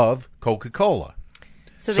subsidiary of Coca-Cola.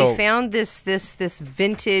 So they found this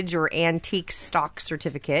vintage or antique stock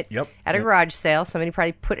certificate at a garage sale. Somebody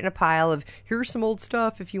probably put in a pile of, here's some old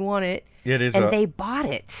stuff if you want it. They bought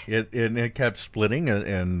it. It kept splitting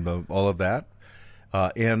and all of that.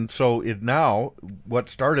 And so it now, what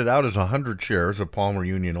started out as 100 shares of Palmer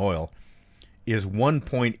Union Oil is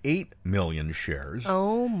 1.8 million shares.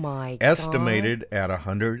 Oh, my God. Estimated at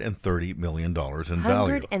 $130 million in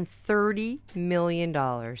value. $130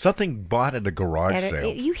 million. Something bought at a garage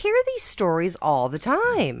sale. You hear these stories all the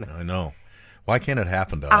time. I know. Why can't it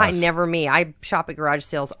happen to us? I shop at garage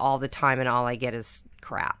sales all the time, and all I get is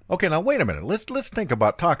crap. Okay, now wait a minute. Let's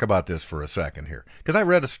talk about this for a second here, because I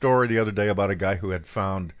read a story the other day about a guy who had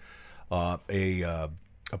found a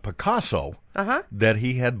Picasso that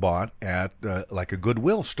he had bought at like a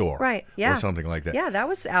Goodwill store, right? Yeah, or something like that. Yeah, that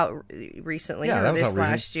was out recently. Yeah, that was out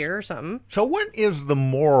last year or something. So, what is the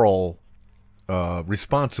moral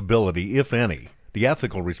responsibility, if any, the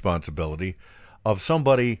ethical responsibility of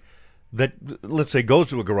somebody that, let's say, goes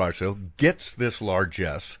to a garage sale, gets this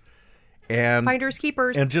largesse, and finders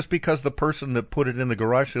keepers, and just because the person that put it in the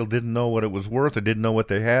garage sale didn't know what it was worth or didn't know what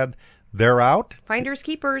they had, they're out? Finders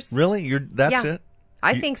keepers. Really? That's it?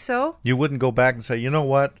 I think so. You wouldn't go back and say, you know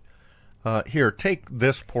what? Here, take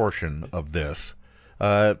this portion of this.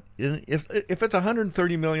 If it's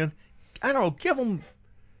 $130 million, I don't know, give them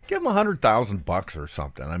 $100,000 or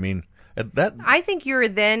something. I mean, that. I think you're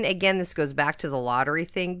then again. This goes back to the lottery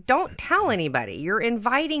thing. Don't tell anybody. You're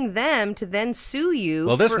inviting them to then sue you.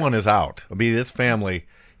 Well, this one is out. I mean, this family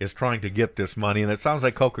is trying to get this money, and it sounds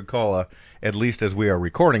like Coca-Cola, at least as we are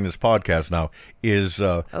recording this podcast now, is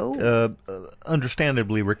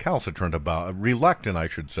understandably reluctant, I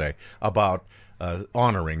should say, about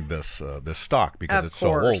honoring this stock because it's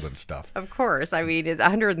so old and stuff. Of course. I mean, it's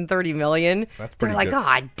 $130 million. That's pretty good. good.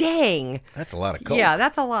 Like, dang. That's a lot of Coke. Yeah,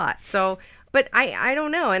 that's a lot. So, but I don't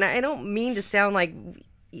know, and I don't mean to sound like...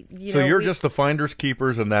 you're just the finders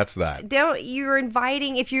keepers, and that's that. You're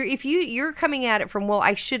inviting if you're coming at it from, well,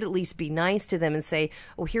 I should at least be nice to them and say,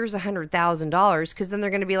 oh, here's $100,000, because then they're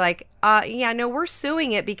going to be like, we're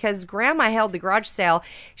suing it because Grandma held the garage sale.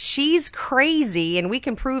 She's crazy, and we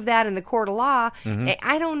can prove that in the court of law. Mm-hmm.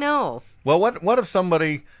 I don't know. Well, what if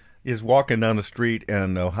somebody is walking down the street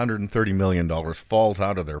and $130 million falls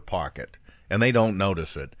out of their pocket and they don't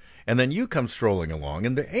notice it? And then you come strolling along,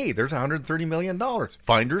 and hey, there's $130 million.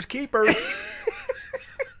 Finders keepers.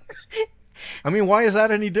 I mean, why is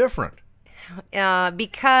that any different?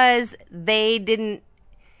 Because they didn't.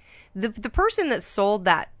 The person that sold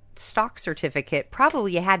that stock certificate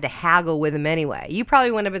probably had to haggle with him anyway. You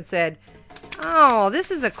probably went up and said, "Oh,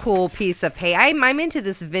 this is a cool piece of hay. I'm into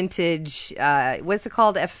this vintage. What's it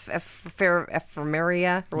called? Ephemeria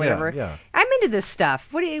or whatever. Yeah. I'm into this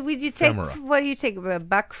stuff. Would you take? Ephemera. What do you take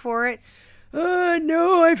 $1 for it?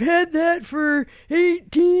 No, I've had that for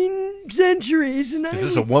 18 centuries. And is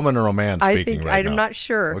this a woman or a man speaking right now? I'm not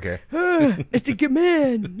sure. Okay. It's a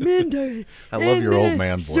man. I love your old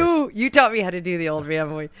man voice. So you taught me how to do the old man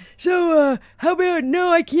voice. So how about, no,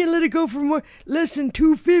 I can't let it go for less than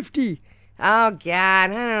 $250. Oh,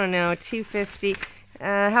 God, I don't know, $250.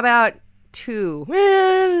 How about $2?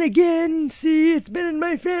 Well, again, see, it's been in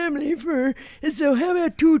my family so how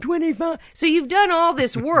about $225? So you've done all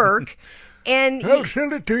this work, and... I'll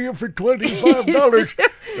sell it to you for $25.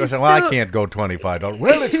 I said, well, I can't go $25.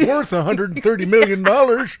 Well, it's worth $130 million.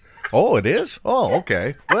 Oh, it is? Oh,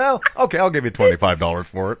 okay. Well, okay, I'll give you $25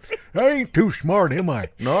 for it. I ain't too smart, am I?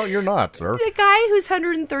 No, you're not, sir. The guy whose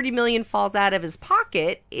 $130 million falls out of his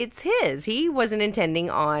pocket, it's his. He wasn't intending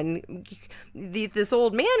on... This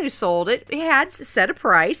old man who sold it had set a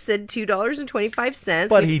price, said $2.25.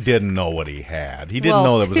 But he didn't know what he had. He didn't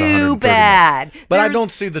know that was $130 million. Too bad. But I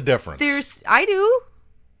don't see the difference. I do.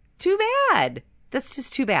 Too bad. That's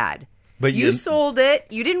just too bad. But you sold it.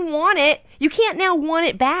 You didn't want it. You can't now want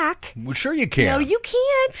it back. Well, sure you can. No, you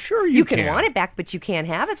can't. Sure you can. You can want it back, but you can't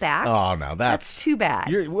have it back. Oh, now that's too bad.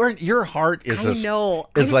 Your heart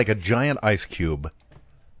is like a giant ice cube.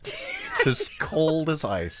 It's as cold as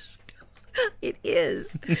ice. It is.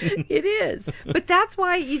 It is. But that's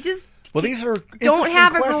why you Well, these are don't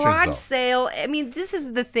have a questions, garage though. sale. I mean, this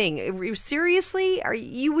is the thing. Seriously,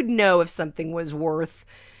 you would know if something was worth.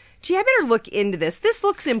 Gee, I better look into this. This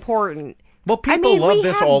looks important. Well, people love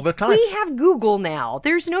this all the time. We have Google now.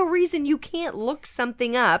 There's no reason you can't look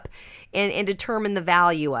something up and determine the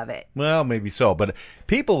value of it. Well, maybe so. But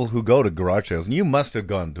people who go to garage sales, and you must have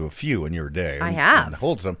gone to a few in your day. I have. And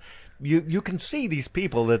hold some. You can see these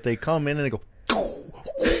people that they come in and they go,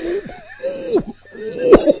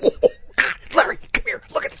 Larry, come here,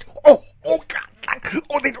 look at this. Oh, God.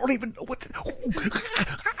 Oh, they don't even know what to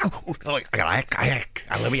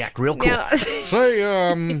let me act real cool. Yeah. Say,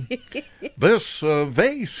 this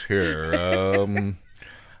vase here,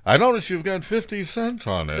 I notice you've got 50 cents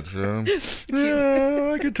on it.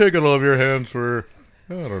 Yeah, I could take it off your hands for,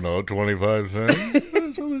 I don't know, 25 cents,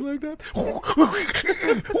 something like that.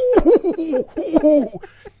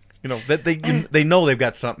 You know, that they know they've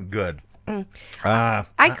got something good. I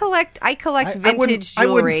collect vintage jewelry. I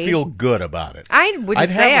wouldn't feel good about it. I wouldn't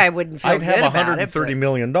say I wouldn't feel good about it. I'd have $130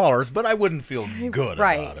 million, but I wouldn't feel good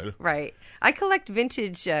about it. Right. I collect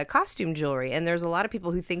vintage costume jewelry, and there's a lot of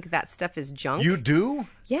people who think that stuff is junk. You do?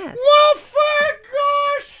 Yes. Well, for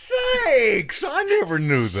gosh sakes! I never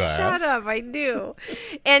knew that. Shut up, I do.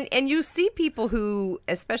 And you see people who,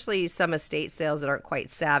 especially some estate sales that aren't quite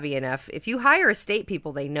savvy enough, if you hire estate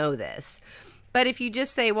people, they know this. But if you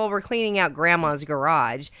just say, well, we're cleaning out grandma's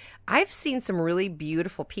garage, I've seen some really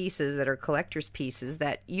beautiful pieces that are collector's pieces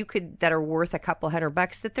that are worth a couple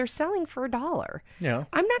 $100 that they're selling for $1. Yeah.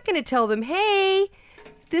 I'm not going to tell them, hey,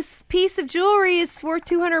 this piece of jewelry is worth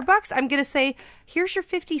 $200. I'm going to say, here's your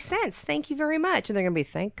 50 cents. Thank you very much. And they're going to be,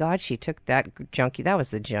 thank God she took that junkie. That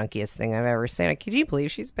was the junkiest thing I've ever seen. Can you believe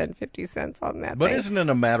she spent 50 cents on that But thing? isn't it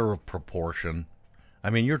a matter of proportion? I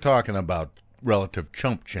mean, you're talking about relative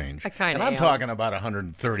chump change. And I'm talking about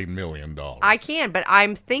 $130 million. I can, but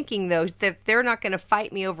I'm thinking, though, that they're not going to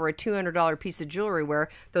fight me over a $200 piece of jewelry where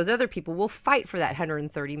those other people will fight for that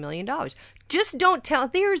 $130 million. Just don't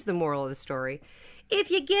tell. Here's the moral of the story.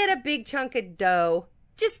 If you get a big chunk of dough,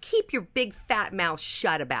 just keep your big fat mouth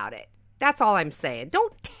shut about it. That's all I'm saying.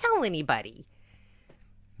 Don't tell anybody.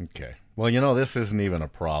 Okay. Well, you know, this isn't even a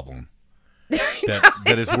problem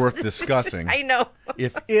that is worth discussing. I know.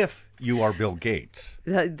 if you are Bill Gates.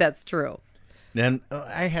 That's true. And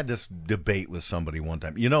I had this debate with somebody one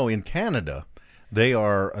time. You know, in Canada, they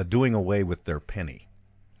are doing away with their penny.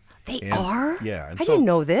 They are? Yeah. And I didn't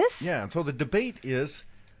know this. Yeah, and so the debate is,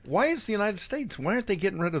 why is the United States, why aren't they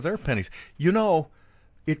getting rid of their pennies? You know,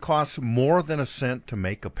 it costs more than a cent to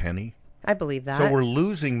make a penny. I believe that. So we're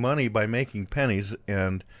losing money by making pennies,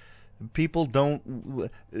 and people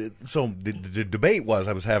don't. So the debate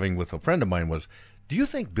I was having with a friend of mine was, do you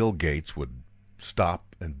think Bill Gates would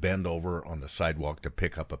stop and bend over on the sidewalk to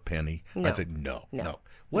pick up a penny? No. I said, no.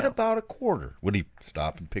 What about a quarter? Would he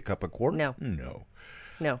stop and pick up a quarter? No.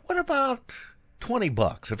 What about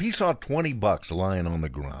 $20? If he saw $20 lying on the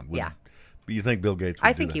ground, you think Bill Gates would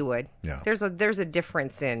I do think that? he would. Yeah. There's a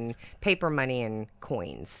difference in paper money and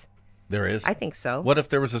coins. There is? I think so. What if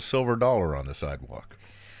there was a silver dollar on the sidewalk?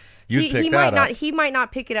 You'd pick he that might up. not. He might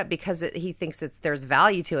not pick it up because he thinks that there's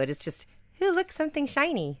value to it. It's just, ooh, look, something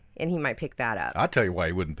shiny, and he might pick that up. I'll tell you why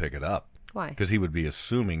he wouldn't pick it up. Why? Because he would be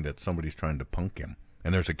assuming that somebody's trying to punk him,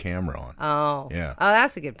 and there's a camera on. Oh, yeah. Oh,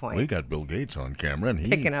 that's a good point. We got Bill Gates on camera, and he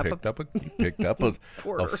picked up a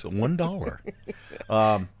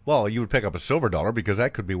 $1. Well, you would pick up a silver dollar because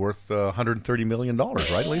that could be worth $130 million,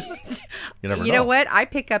 right, Lisa? You never know. You know what? I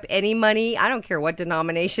pick up any money. I don't care what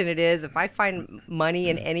denomination it is. If I find money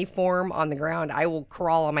in any form on the ground, I will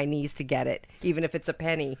crawl on my knees to get it, even if it's a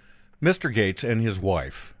penny. Mr. Gates and his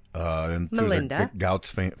wife, and Melinda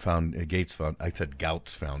Gates I said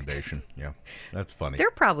Gouts Foundation. Yeah, that's funny. They're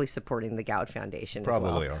probably supporting the Gout Foundation.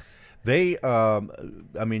 Probably as well. are. They,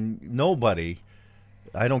 I mean, nobody,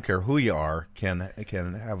 I don't care who you are, can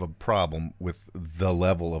have a problem with the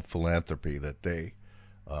level of philanthropy that they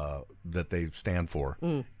stand for,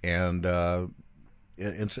 and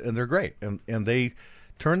they're great, and they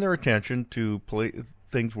turn their attention to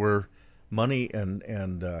things where money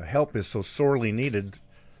and help is so sorely needed,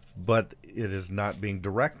 but it is not being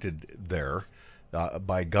directed there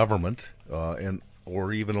by government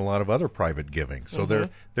or even a lot of other private giving. So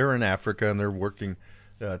they're in Africa, and they're working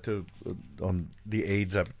on the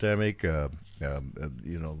AIDS epidemic, the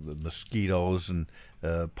mosquitoes and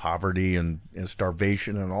poverty and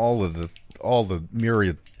starvation and all the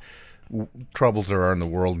myriad troubles there are in the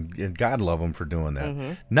world, and God love them for doing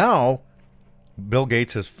that. Now, Bill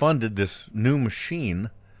Gates has funded this new machine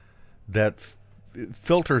that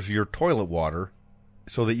filters your toilet water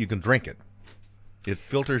so that you can drink it. It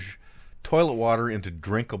filters toilet water into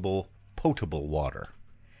drinkable potable water.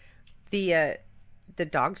 The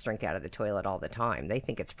dogs drink out of the toilet all the time. They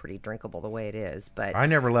think it's pretty drinkable the way it is. But I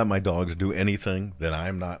never let my dogs do anything that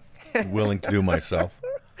I'm not willing to do myself.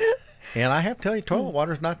 And I have to tell you, toilet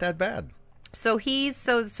water is not that bad. So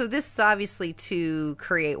so this is obviously to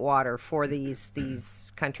create water for these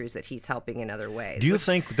countries that he's helping in other ways. Do you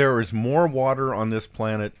think there is more water on this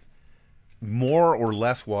planet, more or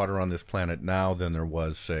less water on this planet now than there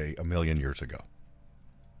was, say, 1 million years ago?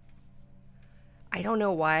 I don't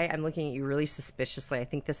know why I'm looking at you really suspiciously. I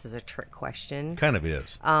think this is a trick question. Kind of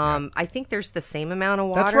is. I think there's the same amount of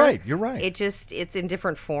water. That's right. You're right. It's in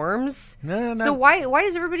different forms. No. So why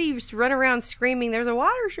does everybody just run around screaming there's a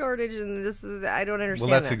water shortage and this is, I don't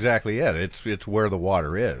understand. Well, that's exactly it. It's where the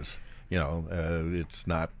water is. It's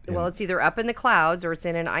not. Well, it's either up in the clouds or it's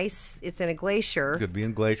in a glacier. It could be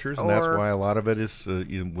in glaciers, and that's why a lot of it is.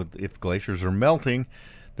 If glaciers are melting,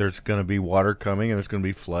 there's going to be water coming, and it's going to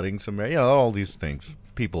be flooding some. All these things.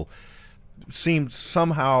 People seem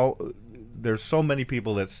somehow. There's so many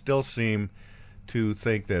people that still seem to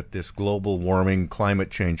think that this global warming,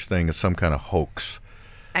 climate change thing is some kind of hoax.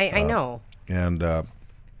 I know. And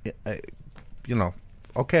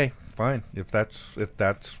okay. Fine. If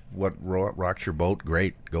that's what rocks your boat,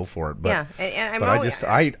 great, go for it. But, yeah, and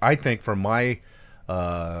I think from my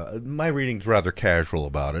reading's rather casual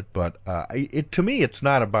about it, but to me it's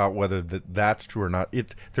not about whether that's true or not.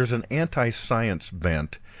 There's an anti-science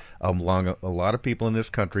bent among a lot of people in this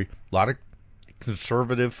country, a lot of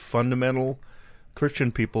conservative, fundamental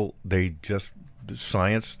Christian people.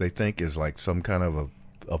 Science they think is like some kind of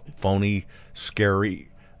a phony, scary.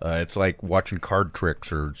 It's like watching card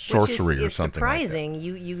tricks or sorcery or something. Surprising. Like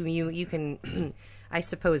that. You can, I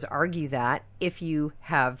suppose, argue that if you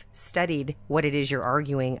have studied what it is you're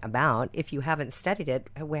arguing about. If you haven't studied it,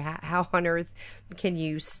 how on earth can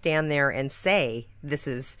you stand there and say this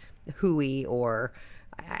is hooey? Or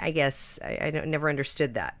I guess I never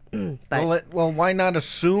understood that. But, well, why not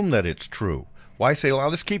assume that it's true? Why say, well,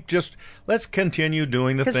 let's continue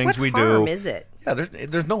doing the things we do? What harm is it? Yeah,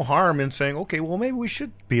 there's no harm in saying, okay, well, maybe we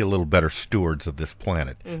should be a little better stewards of this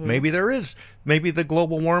planet. Mm-hmm. Maybe the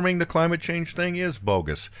global warming, the climate change thing is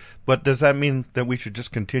bogus. But does that mean that we should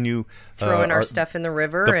just continue throwing our stuff in the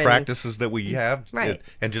river? The practices that we have, right,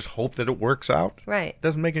 and just hope that it works out? Right.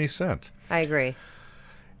 Doesn't make any sense. I agree.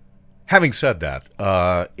 Having said that,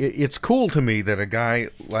 it's cool to me that a guy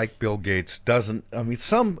like Bill Gates doesn't. I mean,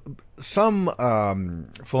 some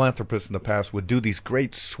philanthropists in the past would do these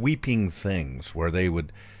great sweeping things where they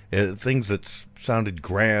would things that sounded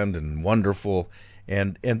grand and wonderful,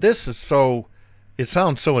 and this is so. It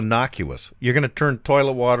sounds so innocuous. You're going to turn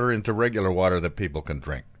toilet water into regular water that people can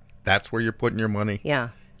drink. That's where you're putting your money. Yeah.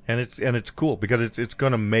 And it's cool because it's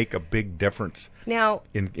going to make a big difference now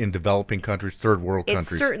in developing countries, third world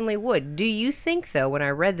countries. It certainly would. Do you think, though, when I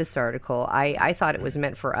read this article, I thought it was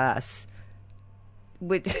meant for us?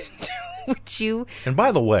 Would you? And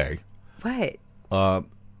by the way, what? Have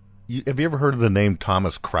you ever heard of the name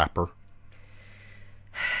Thomas Crapper?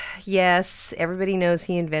 Yes, everybody knows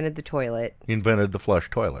he invented the toilet. He invented the flush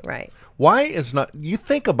toilet. Right. Why is not? You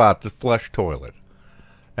think about the flush toilet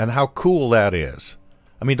and how cool that is.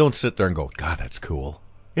 I mean, don't sit there and go, God, that's cool.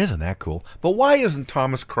 Isn't that cool? But why isn't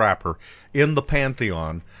Thomas Crapper in the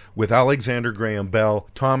pantheon with Alexander Graham Bell,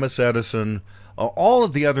 Thomas Edison, all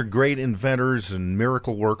of the other great inventors and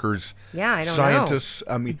miracle workers, scientists?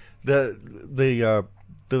 I mean, the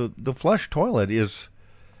flush toilet is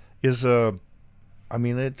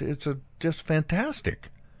just fantastic.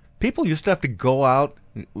 People used to have to go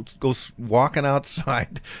walking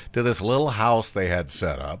outside to this little house they had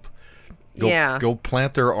set up. Go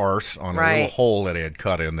plant their arse on a little hole that they had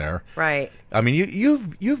cut in there. Right. I mean,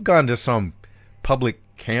 you've gone to some public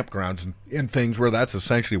campgrounds and things where that's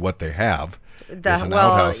essentially what they have.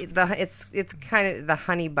 It's kind of the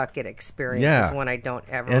honey bucket experience is one I don't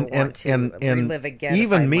ever want to relive again.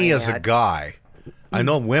 Even me as a guy, I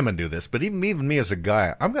know women do this, but even me as a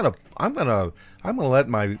guy, I'm gonna let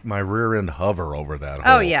my rear end hover over that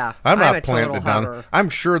hole. Oh yeah, I'm not planting it down. Hover. I'm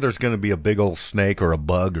sure there's going to be a big old snake or a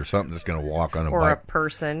bug or something that's going to walk on a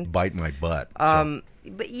person bite my butt.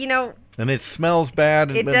 But and it smells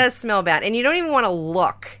bad. It does smell bad, and you don't even want to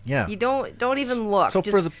look. Yeah, you don't even look. So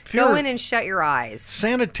just for the pure go in and shut your eyes.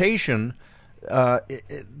 Sanitation,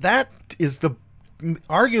 that is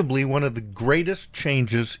arguably one of the greatest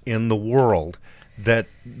changes in the world. That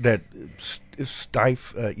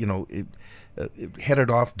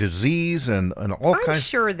headed off disease and all kinds. I'm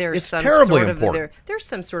sure there's it's some terribly sort important. There's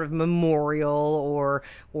some sort of memorial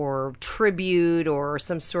or tribute or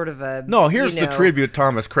some sort of a. No, here's the tribute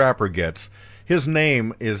Thomas Crapper gets. his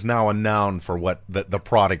name is now a noun for what the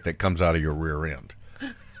product that comes out of your rear end.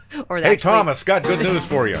 Hey, Thomas, got good news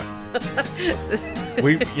for you.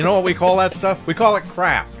 You know what we call that stuff? We call it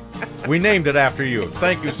crap. We named it after you.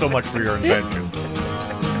 Thank you so much for your invention.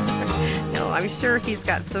 No, I'm sure he's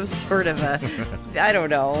got some sort of I don't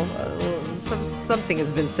know, something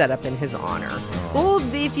has been set up in his honor. Well,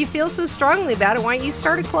 if you feel so strongly about it, why don't you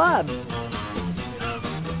start a club?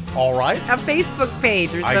 All right. A Facebook page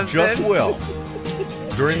or something. I just will.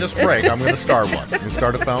 During this break, I'm going to start one. I'm going to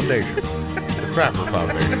start a foundation. The Crapper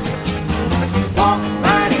Foundation. Walk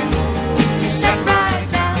right in, sit right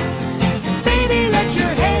down. Baby, let your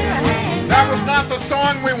hair hang. That was not the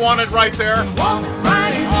song we wanted right there. Walk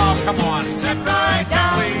right in. Oh, come on. Sit right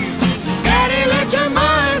down. Please. Daddy, let your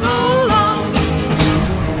mind roll on.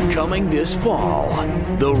 Coming this fall,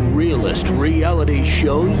 the realest reality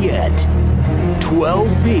show yet.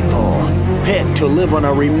 12 people picked to live on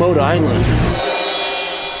a remote island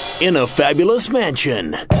in a fabulous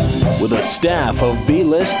mansion with a staff of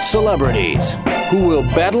B-list celebrities who will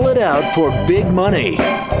battle it out for big money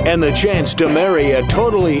and the chance to marry a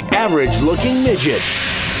totally average-looking midget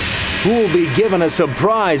who will be given a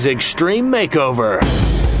surprise extreme makeover.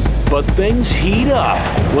 But things heat up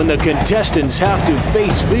when the contestants have to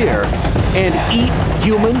face fear and eat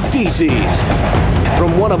human feces.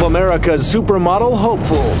 From one of America's supermodel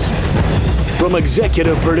hopefuls, from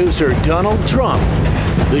executive producer Donald Trump,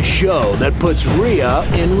 the show that puts Rhea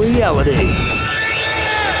in reality.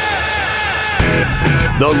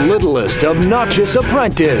 The littlest obnoxious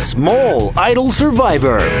apprentice, mole, idol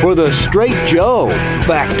survivor for the Straight Joe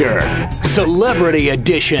Factor, Celebrity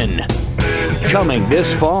Edition. Coming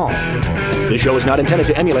this fall. The show is not intended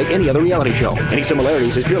to emulate any other reality show. Any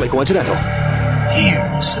similarities is purely coincidental.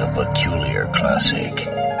 Here's a peculiar classic.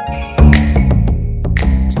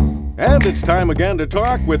 And it's time again to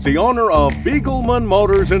talk with the owner of Beagleman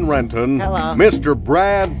Motors in Renton. Hello. Mr.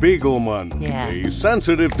 Brad Beagleman. Yeah. The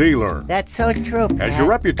sensitive dealer. That's so true, Pat. Has your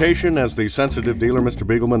reputation as the sensitive dealer, Mr.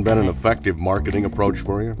 Beagleman, been an effective marketing approach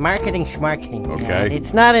for you? Marketing schmarketing. Okay. Pat.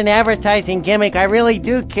 It's not an advertising gimmick. I really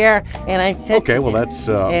do care, and I'm sensitive. Okay, well, that's...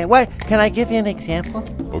 what? Can I give you an example?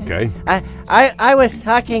 Okay. I was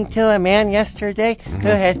talking to a man yesterday who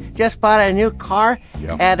had just bought a new car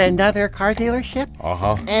at another car dealership.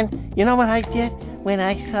 Uh-huh. And you know what I did when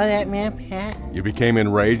I saw that man, Pat? You became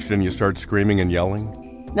enraged and you started screaming and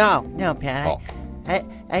yelling? No, Pat. Oh.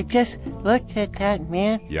 I just looked at that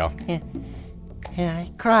man. Yeah. And I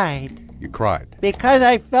cried. You cried? Because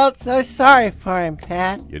I felt so sorry for him,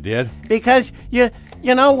 Pat. You did? Because you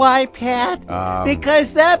know why, Pat?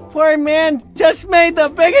 Because that poor man just made the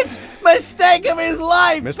biggest mistake of his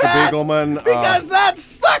life, Mr. Pat. Beagleman. Because that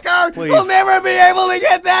sucker please. will never be able to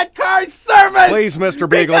get that car serviced. Please, Mr.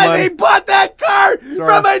 Beagleman. Because he bought that car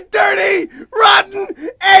from a dirty, rotten,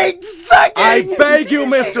 egg-sucking... I beg you,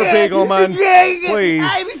 Mr. Beagleman. Please.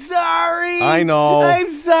 I'm sorry. I know. I'm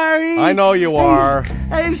sorry. I know you are.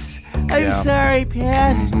 I'm sorry,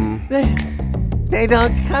 Pat. Mm-hmm. They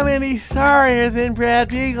don't come any sorrier than Brad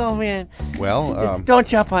Beagleman. Well, don't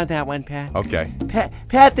jump on that one, Pat. Okay. Pat,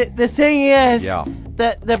 the thing is,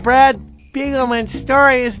 the Brad Beagleman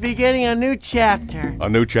story is beginning a new chapter. A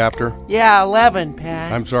new chapter? Yeah, 11,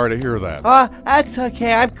 Pat. I'm sorry to hear that. Oh, that's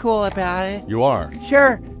okay. I'm cool about it. You are?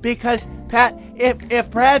 Sure, because, Pat,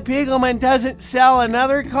 if Brad Beagleman doesn't sell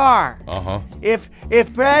another car, if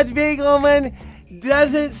Brad Beagleman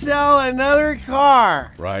doesn't sell another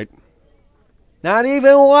car, right? Not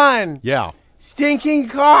even one. Yeah. Stinking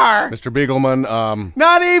car. Mr. Beagleman,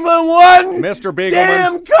 not even one. Mr. Beagleman.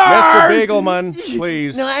 Damn car. Mr. Beagleman,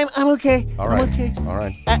 please. No, I'm okay. All right. I'm okay. All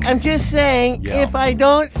right. I'm just saying, if I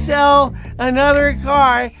don't sell another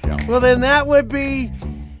car, well, then that'd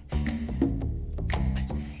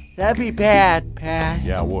be bad, Pat.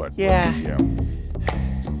 Yeah, it would. Yeah.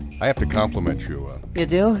 I have to compliment you. You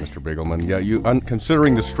do? Mr. Beagleman. Yeah, you.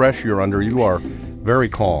 Considering the stress you're under, you are very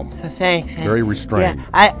calm. Thanks. Very restrained.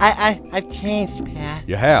 Yeah, I've changed, Pat.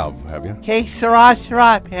 You have you? Okay, Sarah,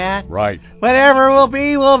 Pat. Right. Whatever will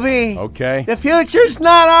be, will be. Okay. The future's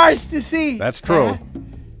not ours to see. That's true. Pat.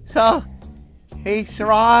 So, hey,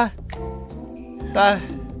 Sarah.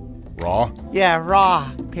 Raw? Yeah,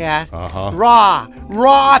 raw, Pat. Uh-huh. Rotten,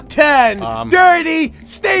 dirty,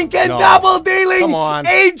 stinking, double-dealing Come on.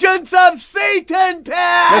 agents of Satan,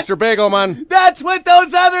 Pat! Mr. Beagleman. That's what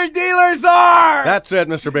those other dealers are! That's it,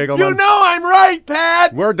 Mr. Beagleman. You know I'm right,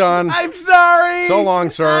 Pat! We're done. I'm sorry! So long,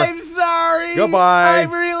 sir. I'm sorry! Goodbye.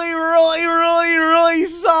 I'm really, really, really, really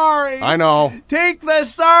sorry! I know. Take the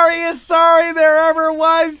sorriest sorry there ever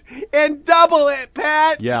was and double it,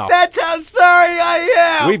 Pat! Yeah. That's how sorry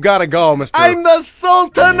I am! We've got to go, Mr. I'm the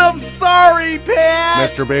Sultan of Sorry, Pat.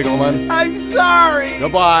 Mr. Beagleman. I'm sorry.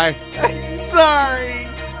 Goodbye. I'm sorry.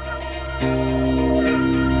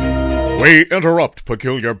 We interrupt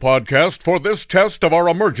Peculiar Podcast for this test of our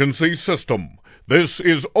emergency system. This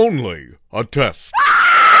is only a test.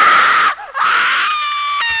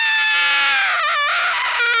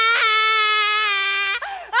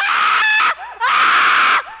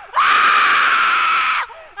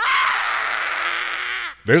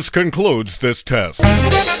 This concludes this test.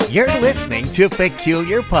 You're listening to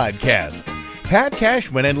Peculiar Podcast. Pat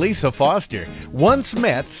Cashman and Lisa Foster once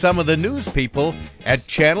met some of the news people at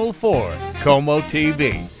Channel 4, Como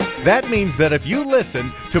TV. That means that if you listen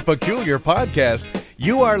to Peculiar Podcast,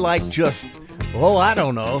 you are like just,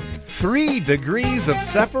 3 degrees of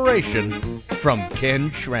separation from Ken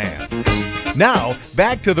Schramm. Now,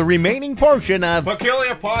 back to the remaining portion of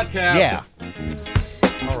Peculiar Podcast. Yeah.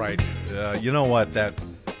 All right. You know what?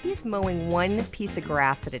 He's mowing one piece of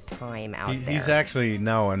grass at a time out there. He's actually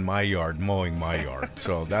now in my yard, mowing my yard.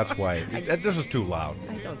 So that's why this is too loud.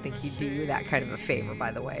 I don't think he'd do you that kind of a favor,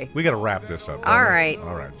 by the way. We got to wrap this up. All right.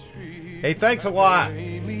 All right. Hey, thanks a lot.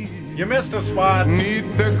 You missed a spot.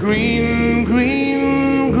 Meet the green,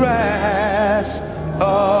 green grass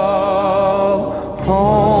of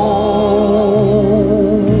home.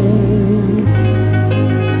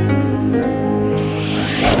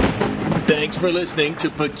 Thanks for listening to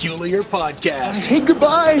Peculiar Podcast. Hey,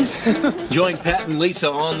 goodbyes. Join Pat and Lisa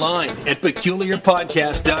online at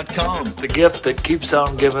peculiarpodcast.com. The gift that keeps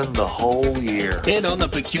on giving the whole year. And on the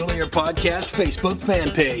Peculiar Podcast Facebook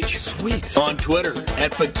fan page. Sweet. On Twitter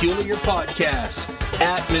at Peculiar Podcast,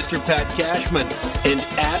 at Mr. Pat Cashman, and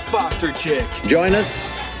at Foster Chick. Join us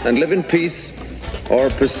and live in peace, or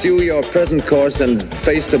pursue your present course and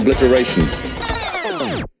face obliteration.